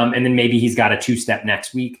 And then maybe he's got a 2-step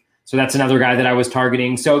next week. So that's another guy that I was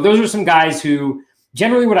targeting. So those are some guys who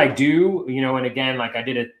generally what I do, and again, I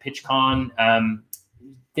did a PitchCon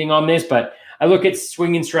thing on this, but I look at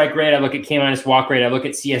swing and strike rate. I look at K- walk rate. I look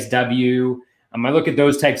at CSW. I look at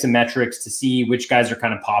those types of metrics to see which guys are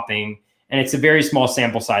kind of popping. And it's a very small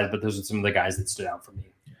sample size, but those are some of the guys that stood out for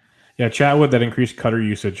me. Yeah, Chatwood, that increased cutter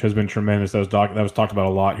usage has been tremendous. That was talked about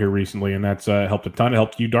a lot here recently, and that's helped a ton. It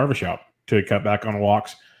helped you Darvish out to cut back on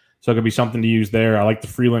walks. So it could be something to use there. I like the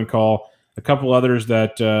Freeland call. A couple others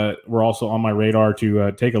that were also on my radar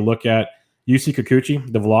to take a look at. UC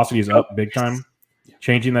Kikuchi, the velocity is up big time.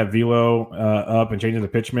 Changing that velo up and changing the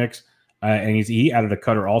pitch mix. And he added a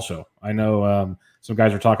cutter also. I know some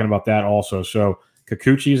guys are talking about that also. So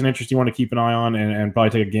Kikuchi is an interesting one to keep an eye on and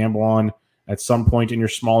probably take a gamble on at some point in your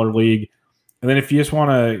smaller league. And then if you just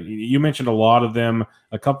want to, you mentioned a lot of them,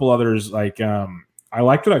 a couple others, like I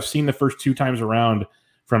like what I've seen the first 2 times around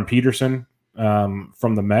from Peterson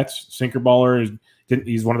from the Mets. Sinker baller,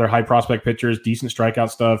 he's one of their high prospect pitchers, decent strikeout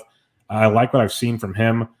stuff. I like what I've seen from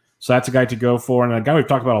him. So that's a guy to go for. And a guy we've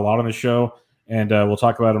talked about a lot on the show, and we'll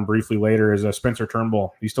talk about him briefly later, is Spencer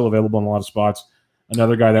Turnbull. He's still available in a lot of spots.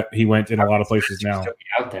 Another guy that he went in a lot of places now.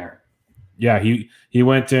 Out there. Yeah, he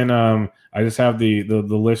went in. I just have the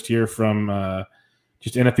list here from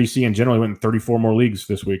just NFBC in general. He went in 34 more leagues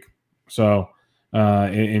this week. So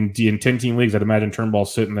in 10-team leagues, I'd imagine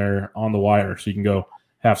Turnbull's sitting there on the wire, so you can go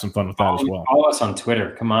have some fun with that as well. Follow us on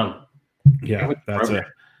Twitter. Come on. Yeah, that's it.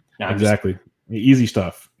 No, exactly. Easy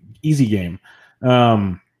stuff. Easy game.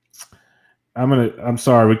 I'm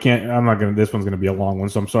sorry. This one's gonna be a long one,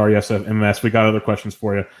 so I'm sorry, SFMS. We got other questions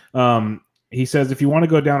for you. He says, if you want to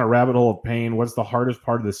go down a rabbit hole of pain, what's the hardest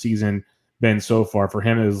part of the season been so far? For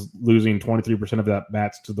him is losing 23% of that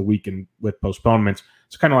bats to the weekend with postponements.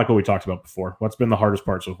 It's kind of like what we talked about before. What's been the hardest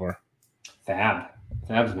part so far?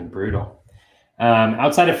 Fab's been brutal.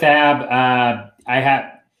 Outside of Fab, I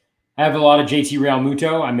have a lot of JT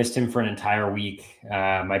Realmuto. I missed him for an entire week.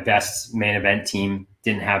 My best main event team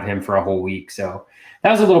didn't have him for a whole week. So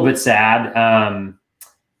that was a little bit sad.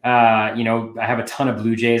 I have a ton of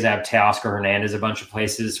Blue Jays. I have Teoscar Hernandez a bunch of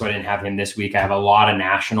places, so I didn't have him this week. I have a lot of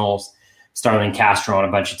Nationals, Starlin Castro on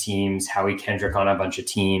a bunch of teams, Howie Kendrick on a bunch of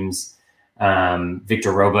teams,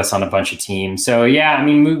 Victor Robles on a bunch of teams. So yeah, I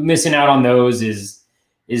mean, missing out on those is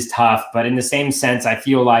tough, but in the same sense, I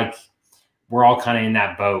feel like we're all kind of in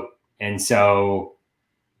that boat. And so,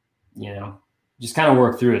 just kind of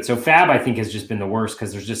work through it. So Fab, I think, has just been the worst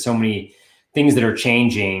because there's just so many things that are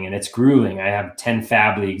changing and it's grueling. I have 10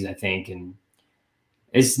 Fab leagues, I think, and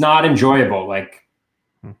it's not enjoyable.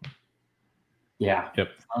 Yeah. Yep.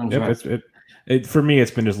 For me,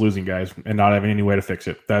 it's been just losing guys and not having any way to fix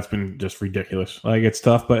it. That's been just ridiculous. It's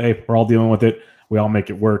tough, but hey, we're all dealing with it. We all make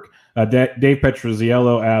it work. Dave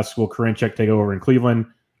Petroziello asks, will Karinchak take over in Cleveland?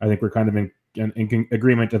 I think we're kind of in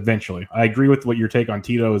agreement eventually. I agree with what your take on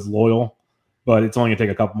Tito is loyal, but it's only going to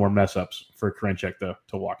take a couple more mess ups for Karinchak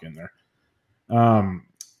to walk in there.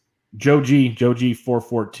 Joe G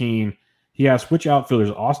 414, he asks, which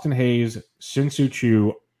outfielders, Austin Hayes, Shin-Soo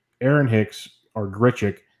Choo, Aaron Hicks, or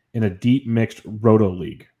Grichuk in a deep mixed roto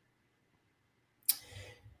league?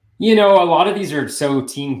 A lot of these are so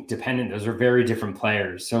team dependent. Those are very different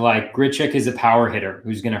players. So Grichuk is a power hitter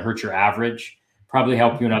who's going to hurt your average, probably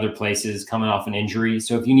help you in other places coming off an injury.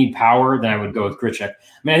 So if you need power, then I would go with Grichuk. I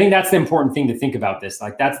mean, I think that's the important thing to think about this.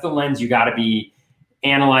 That's the lens you got to be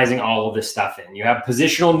analyzing all of this stuff in. You have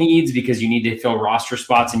positional needs because you need to fill roster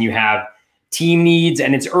spots, and you have team needs,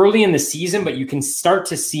 and it's early in the season, but you can start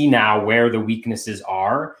to see now where the weaknesses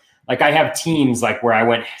are. I have teams where I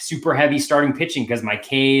went super heavy starting pitching because my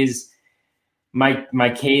Ks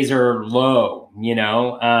are low,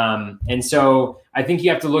 and so I think you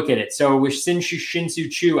have to look at it. So with Shin-Soo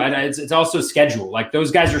Choo, it's also schedule.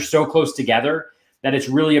 Those guys are so close together that it's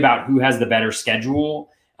really about who has the better schedule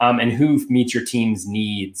and who meets your team's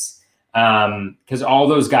needs. Because all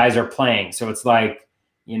those guys are playing. So it's the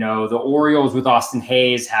Orioles with Austin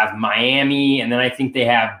Hayes have Miami, and then I think they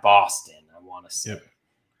have Boston, I want to say. Yep.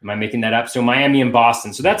 Am I making that up? So Miami and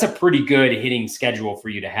Boston. So that's a pretty good hitting schedule for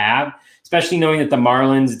you to have, especially knowing that the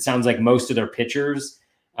Marlins, it sounds like most of their pitchers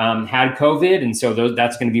had COVID. And so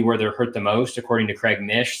that's going to be where they're hurt the most, according to Craig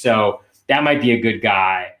Mish. So that might be a good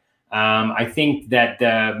guy. I think that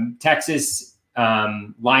the Texas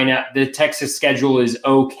lineup, the Texas schedule is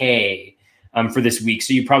okay for this week.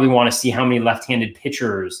 So you probably want to see how many left-handed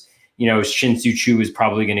pitchers, Shin-Soo Choo is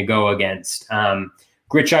probably going to go against.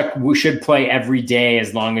 Grichuk should play every day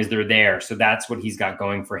as long as they're there. So that's what he's got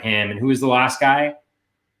going for him. And who is the last guy?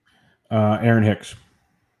 Aaron Hicks.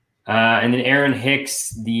 And then Aaron Hicks,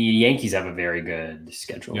 the Yankees have a very good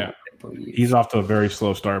schedule. Yeah. He's off to a very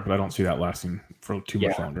slow start, but I don't see that lasting for too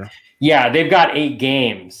much longer. Yeah, they've got 8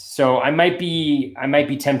 games. So I might be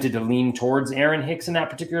tempted to lean towards Aaron Hicks in that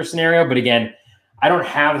particular scenario. But again, I don't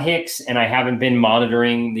have Hicks, and I haven't been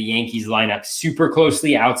monitoring the Yankees lineup super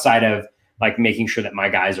closely outside of making sure that my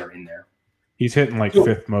guys are in there. He's hitting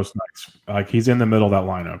 5th most nights. He's in the middle of that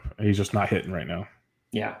lineup. He's just not hitting right now.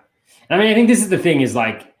 Yeah. I mean, I think this is the thing is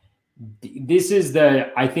these are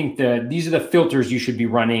the filters you should be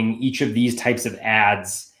running each of these types of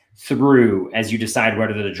ads through as you decide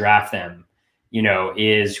whether to draft them.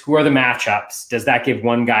 Is who are the matchups? Does that give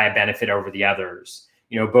one guy a benefit over the others?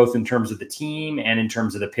 Both in terms of the team and in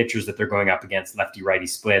terms of the pitchers that they're going up against, lefty righty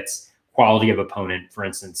splits, quality of opponent, for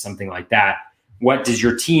instance, something like that. What does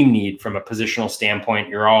your team need from a positional standpoint?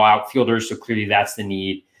 You're all outfielders, so clearly that's the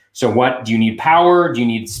need. So what do you need? Power? Do you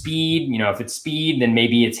need speed? If it's speed, then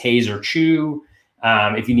maybe it's Hayes or Chu.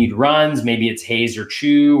 If you need runs, maybe it's Hayes or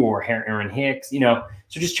Chu or Aaron Hicks.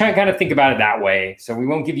 So just try and kind of think about it that way. So we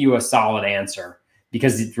won't give you a solid answer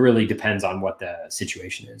because it really depends on what the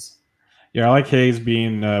situation is. Yeah, I like Hayes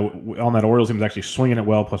being on that Orioles team is actually swinging it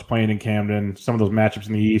well, plus playing in Camden. Some of those matchups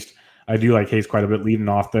in the East, I do like Hayes quite a bit leading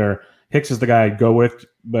off there. Hicks is the guy I'd go with,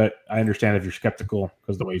 but I understand if you're skeptical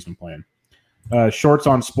because of the way he's been playing. Shorts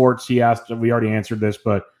on Sports, he asked, we already answered this,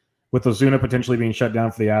 but with Ozuna potentially being shut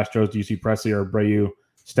down for the Astros, do you see Presley or Abreu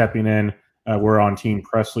stepping in? We're on Team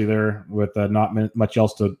Presley there with not much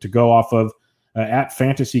else to go off of. At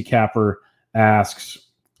Fantasy Capper asks,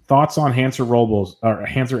 thoughts on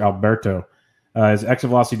Hanser Alberto? His exit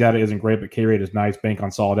velocity data isn't great, but K rate is nice. Bank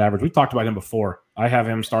on solid average. We talked about him before. I have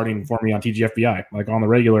him starting for me on TGFBI, like on the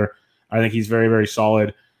regular. I think he's very, very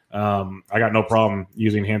solid. I got no problem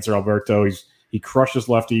using Hanser Alberto. He crushes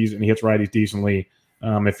lefties and he hits righties decently.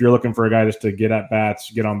 If you're looking for a guy just to get at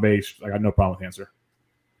bats, get on base, I got no problem with Hanser.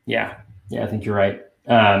 Yeah, I think you're right.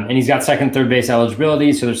 And he's got second, third base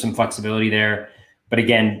eligibility, so there's some flexibility there. But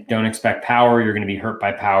again, don't expect power. You're going to be hurt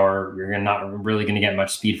by power. You're not really going to get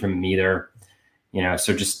much speed from him either.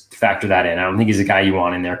 So just factor that in. I don't think he's a guy you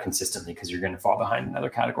want in there consistently because you're going to fall behind in other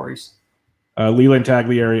categories. Leland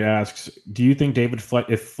Taglieri asks, do you think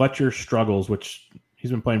if Fletcher struggles, which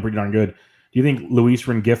he's been playing pretty darn good, do you think Luis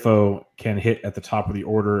Rengifo can hit at the top of the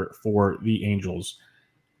order for the Angels?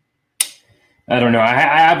 I don't know.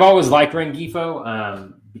 I've always liked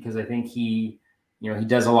Rengifo because I think he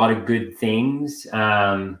does a lot of good things.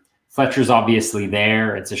 Fletcher's obviously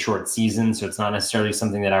there. It's a short season, so it's not necessarily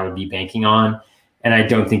something that I would be banking on. And I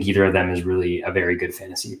don't think either of them is really a very good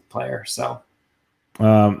fantasy player. So.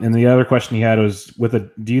 And the other question he had was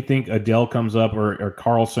do you think Adele comes up or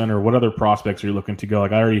Carlson or what other prospects are you looking to go?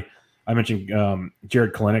 Like I mentioned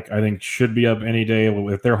Jared Kalenic, I think should be up any day.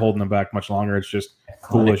 If they're holding them back much longer, it's just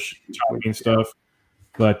foolish talking stuff.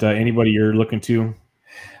 But anybody you're looking to?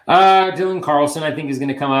 Dylan Carlson, I think, is going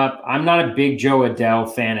to come up. I'm not a big Joe Adele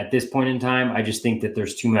fan at this point in time. I just think that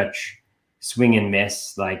there's too much swing and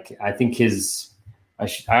miss. Like I think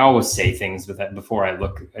I always say things with that before I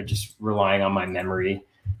look, just relying on my memory,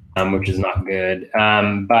 which is not good.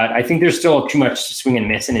 But I think there's still too much swing and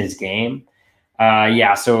miss in his game.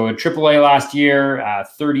 So AAA last year,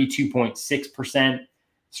 32.6%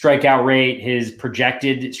 strikeout rate. His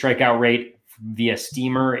projected strikeout rate via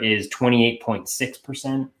Steamer is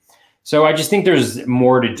 28.6%. So I just think there's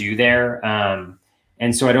more to do there.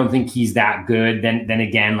 And so I don't think he's that good. Then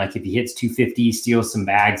again, like if he hits 250, steals some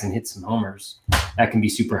bags and hits some homers, that can be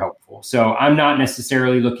super helpful. So I'm not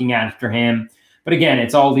necessarily looking after him. But again,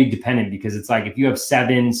 it's all league dependent because it's like if you have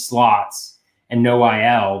 7 slots and no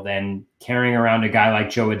IL, then carrying around a guy like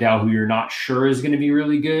Joe Adele, who you're not sure is going to be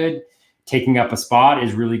really good, taking up a spot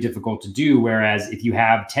is really difficult to do. Whereas if you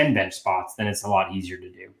have 10 bench spots, then it's a lot easier to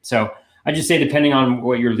do. So I just say, depending on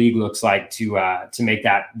what your league looks like, to make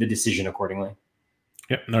the decision accordingly.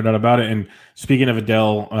 Yep, no doubt about it. And speaking of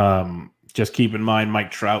Adele, just keep in mind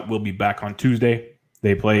Mike Trout will be back on Tuesday.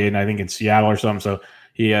 They play in Seattle or something. So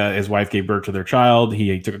his wife gave birth to their child.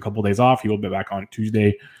 He took a couple of days off. He will be back on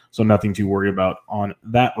Tuesday. So nothing to worry about on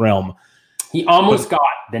that realm. He almost got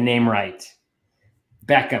the name right.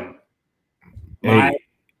 Beckham.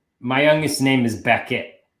 My youngest name is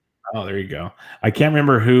Beckett. Oh, there you go. I can't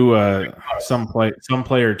remember who some player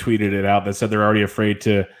tweeted it out that said they're already afraid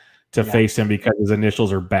to face him because his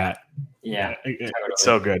initials are BAT. Yeah. It's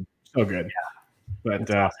so good. So good. Yeah.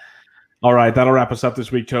 But all right, that'll wrap us up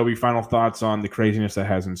this week. Toby, final thoughts on the craziness that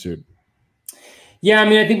has ensued. Yeah, I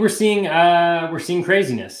mean, I think we're seeing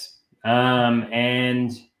craziness.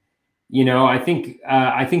 And I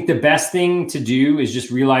think the best thing to do is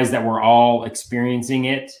just realize that we're all experiencing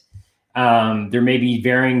it. There may be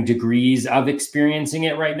varying degrees of experiencing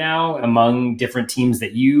it right now among different teams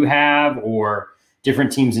that you have or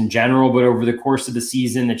different teams in general. But over the course of the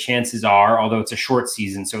season, the chances are, although it's a short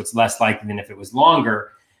season, so it's less likely than if it was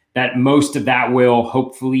longer, that most of that will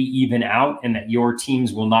hopefully even out and that your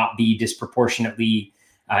teams will not be disproportionately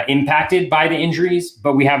impacted by the injuries,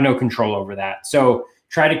 but we have no control over that. So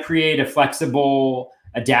try to create a flexible,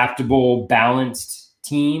 adaptable, balanced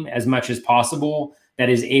team as much as possible that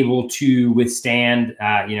is able to withstand,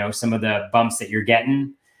 some of the bumps that you're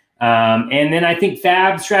getting. And then I think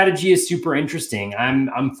fab strategy is super interesting.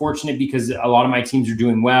 I'm fortunate because a lot of my teams are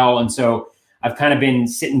doing well. And so I've kind of been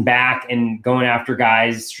sitting back and going after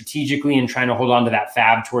guys strategically and trying to hold on to that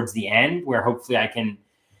fab towards the end, where hopefully I can,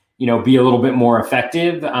 be a little bit more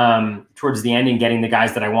effective towards the end and getting the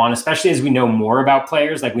guys that I want, especially as we know more about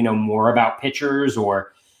players, like we know more about pitchers,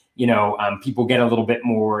 or, people get a little bit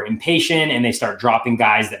more impatient and they start dropping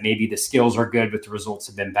guys that maybe the skills are good, but the results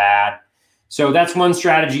have been bad. So that's one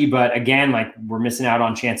strategy. But again, like we're missing out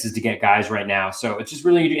on chances to get guys right now. So it's just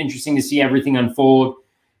really interesting to see everything unfold.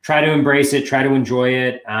 Try to embrace it, try to enjoy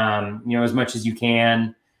it, as much as you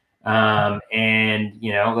can. And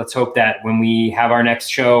let's hope that when we have our next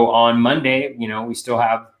show on Monday, we still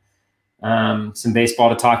have some baseball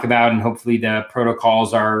to talk about, and hopefully the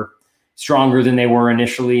protocols are stronger than they were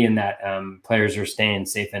initially, and that players are staying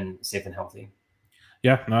safe and healthy.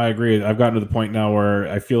 Yeah, no, I agree. I've gotten to the point now where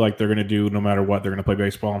I feel like they're going to do, no matter what, they're going to play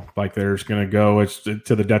baseball. Like they're just going to go. It's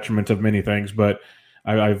to the detriment of many things, but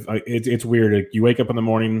it's weird. You wake up in the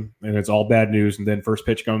morning and it's all bad news, and then first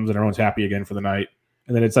pitch comes and everyone's happy again for the night.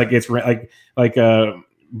 And then it's like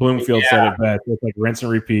Bloomfield said it best. It's like rinse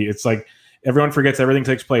and repeat. It's like everyone forgets everything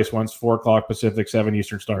takes place once 4:00 Pacific, 7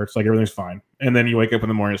 Eastern starts. Like everything's fine, and then you wake up in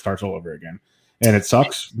the morning, it starts all over again, and it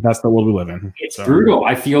sucks. But that's the world we live in. It's brutal.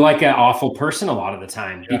 I feel like an awful person a lot of the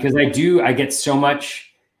time because I get so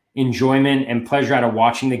much enjoyment and pleasure out of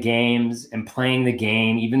watching the games and playing the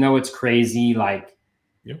game, even though it's crazy. Like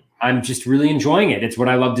I'm just really enjoying it. It's what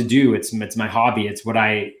I love to do. It's my hobby. It's what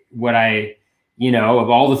I of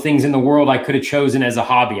all the things in the world I could have chosen as a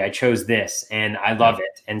hobby, I chose this and I love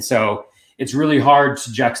it. And so it's really hard to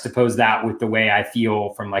juxtapose that with the way I feel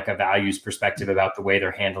from like a values perspective about the way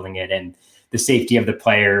they're handling it and the safety of the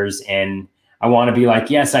players. And I want to be like,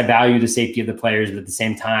 yes, I value the safety of the players, but at the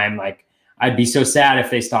same time, like I'd be so sad if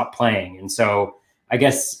they stopped playing. And so I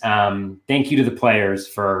guess thank you to the players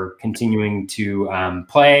for continuing to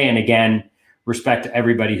play. And again, respect to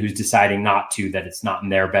everybody who's deciding not to, that it's not in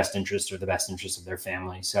their best interest or the best interest of their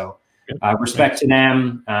family. So respect to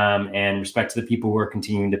them and respect to the people who are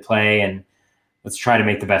continuing to play. And let's try to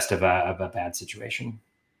make the best of a bad situation.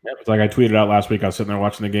 Yeah, it's like I tweeted out last week. I was sitting there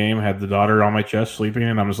watching the game, had the daughter on my chest sleeping,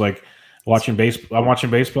 and I was like watching baseball. I'm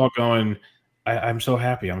watching baseball going, I'm so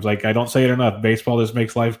happy. I was like, I don't say it enough. Baseball just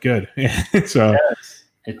makes life good. So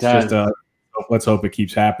it does. Just, let's hope it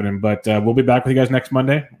keeps happening. But we'll be back with you guys next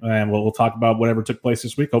Monday, and we'll talk about whatever took place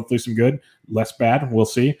this week. Hopefully some good, less bad. We'll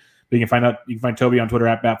see. But you can find Toby on Twitter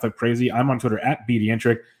at BatFlipCrazy. I'm on Twitter at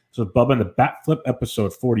BDentric. So Bubba and the Batflip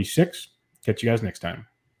episode 46. Catch you guys next time.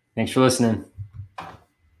 Thanks for listening.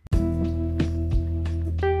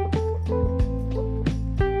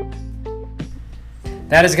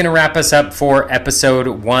 That is going to wrap us up for episode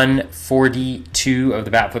 142 of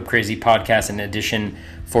the Batflip Crazy podcast, in edition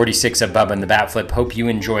 46 of Bubba and the Batflip. Hope you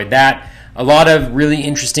enjoyed that. A lot of really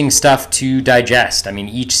interesting stuff to digest. I mean,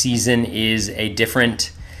 each season is a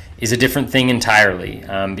different thing entirely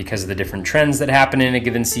because of the different trends that happen in a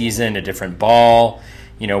given season, a different ball,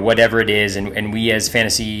 whatever it is. And we as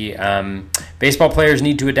fantasy baseball players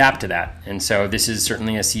need to adapt to that. And so this is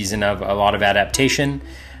certainly a season of a lot of adaptation.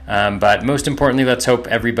 But most importantly, let's hope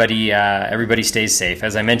everybody stays safe.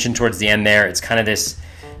 As I mentioned towards the end there, it's kind of this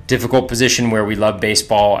difficult position where we love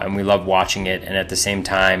baseball and we love watching it. And at the same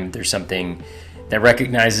time, there's something that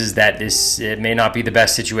recognizes that it may not be the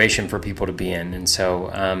best situation for people to be in. And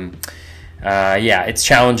so, it's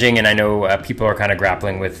challenging. And I know people are kind of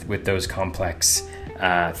grappling with those complex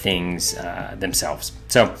things themselves.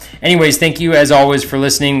 So anyways, thank you as always for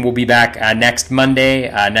listening. We'll be back next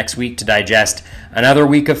Monday, next week, to digest another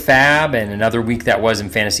week of fab and another week that was in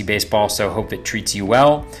fantasy baseball. So hope it treats you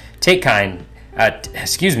well. Take care,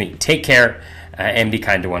 and be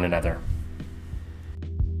kind to one another.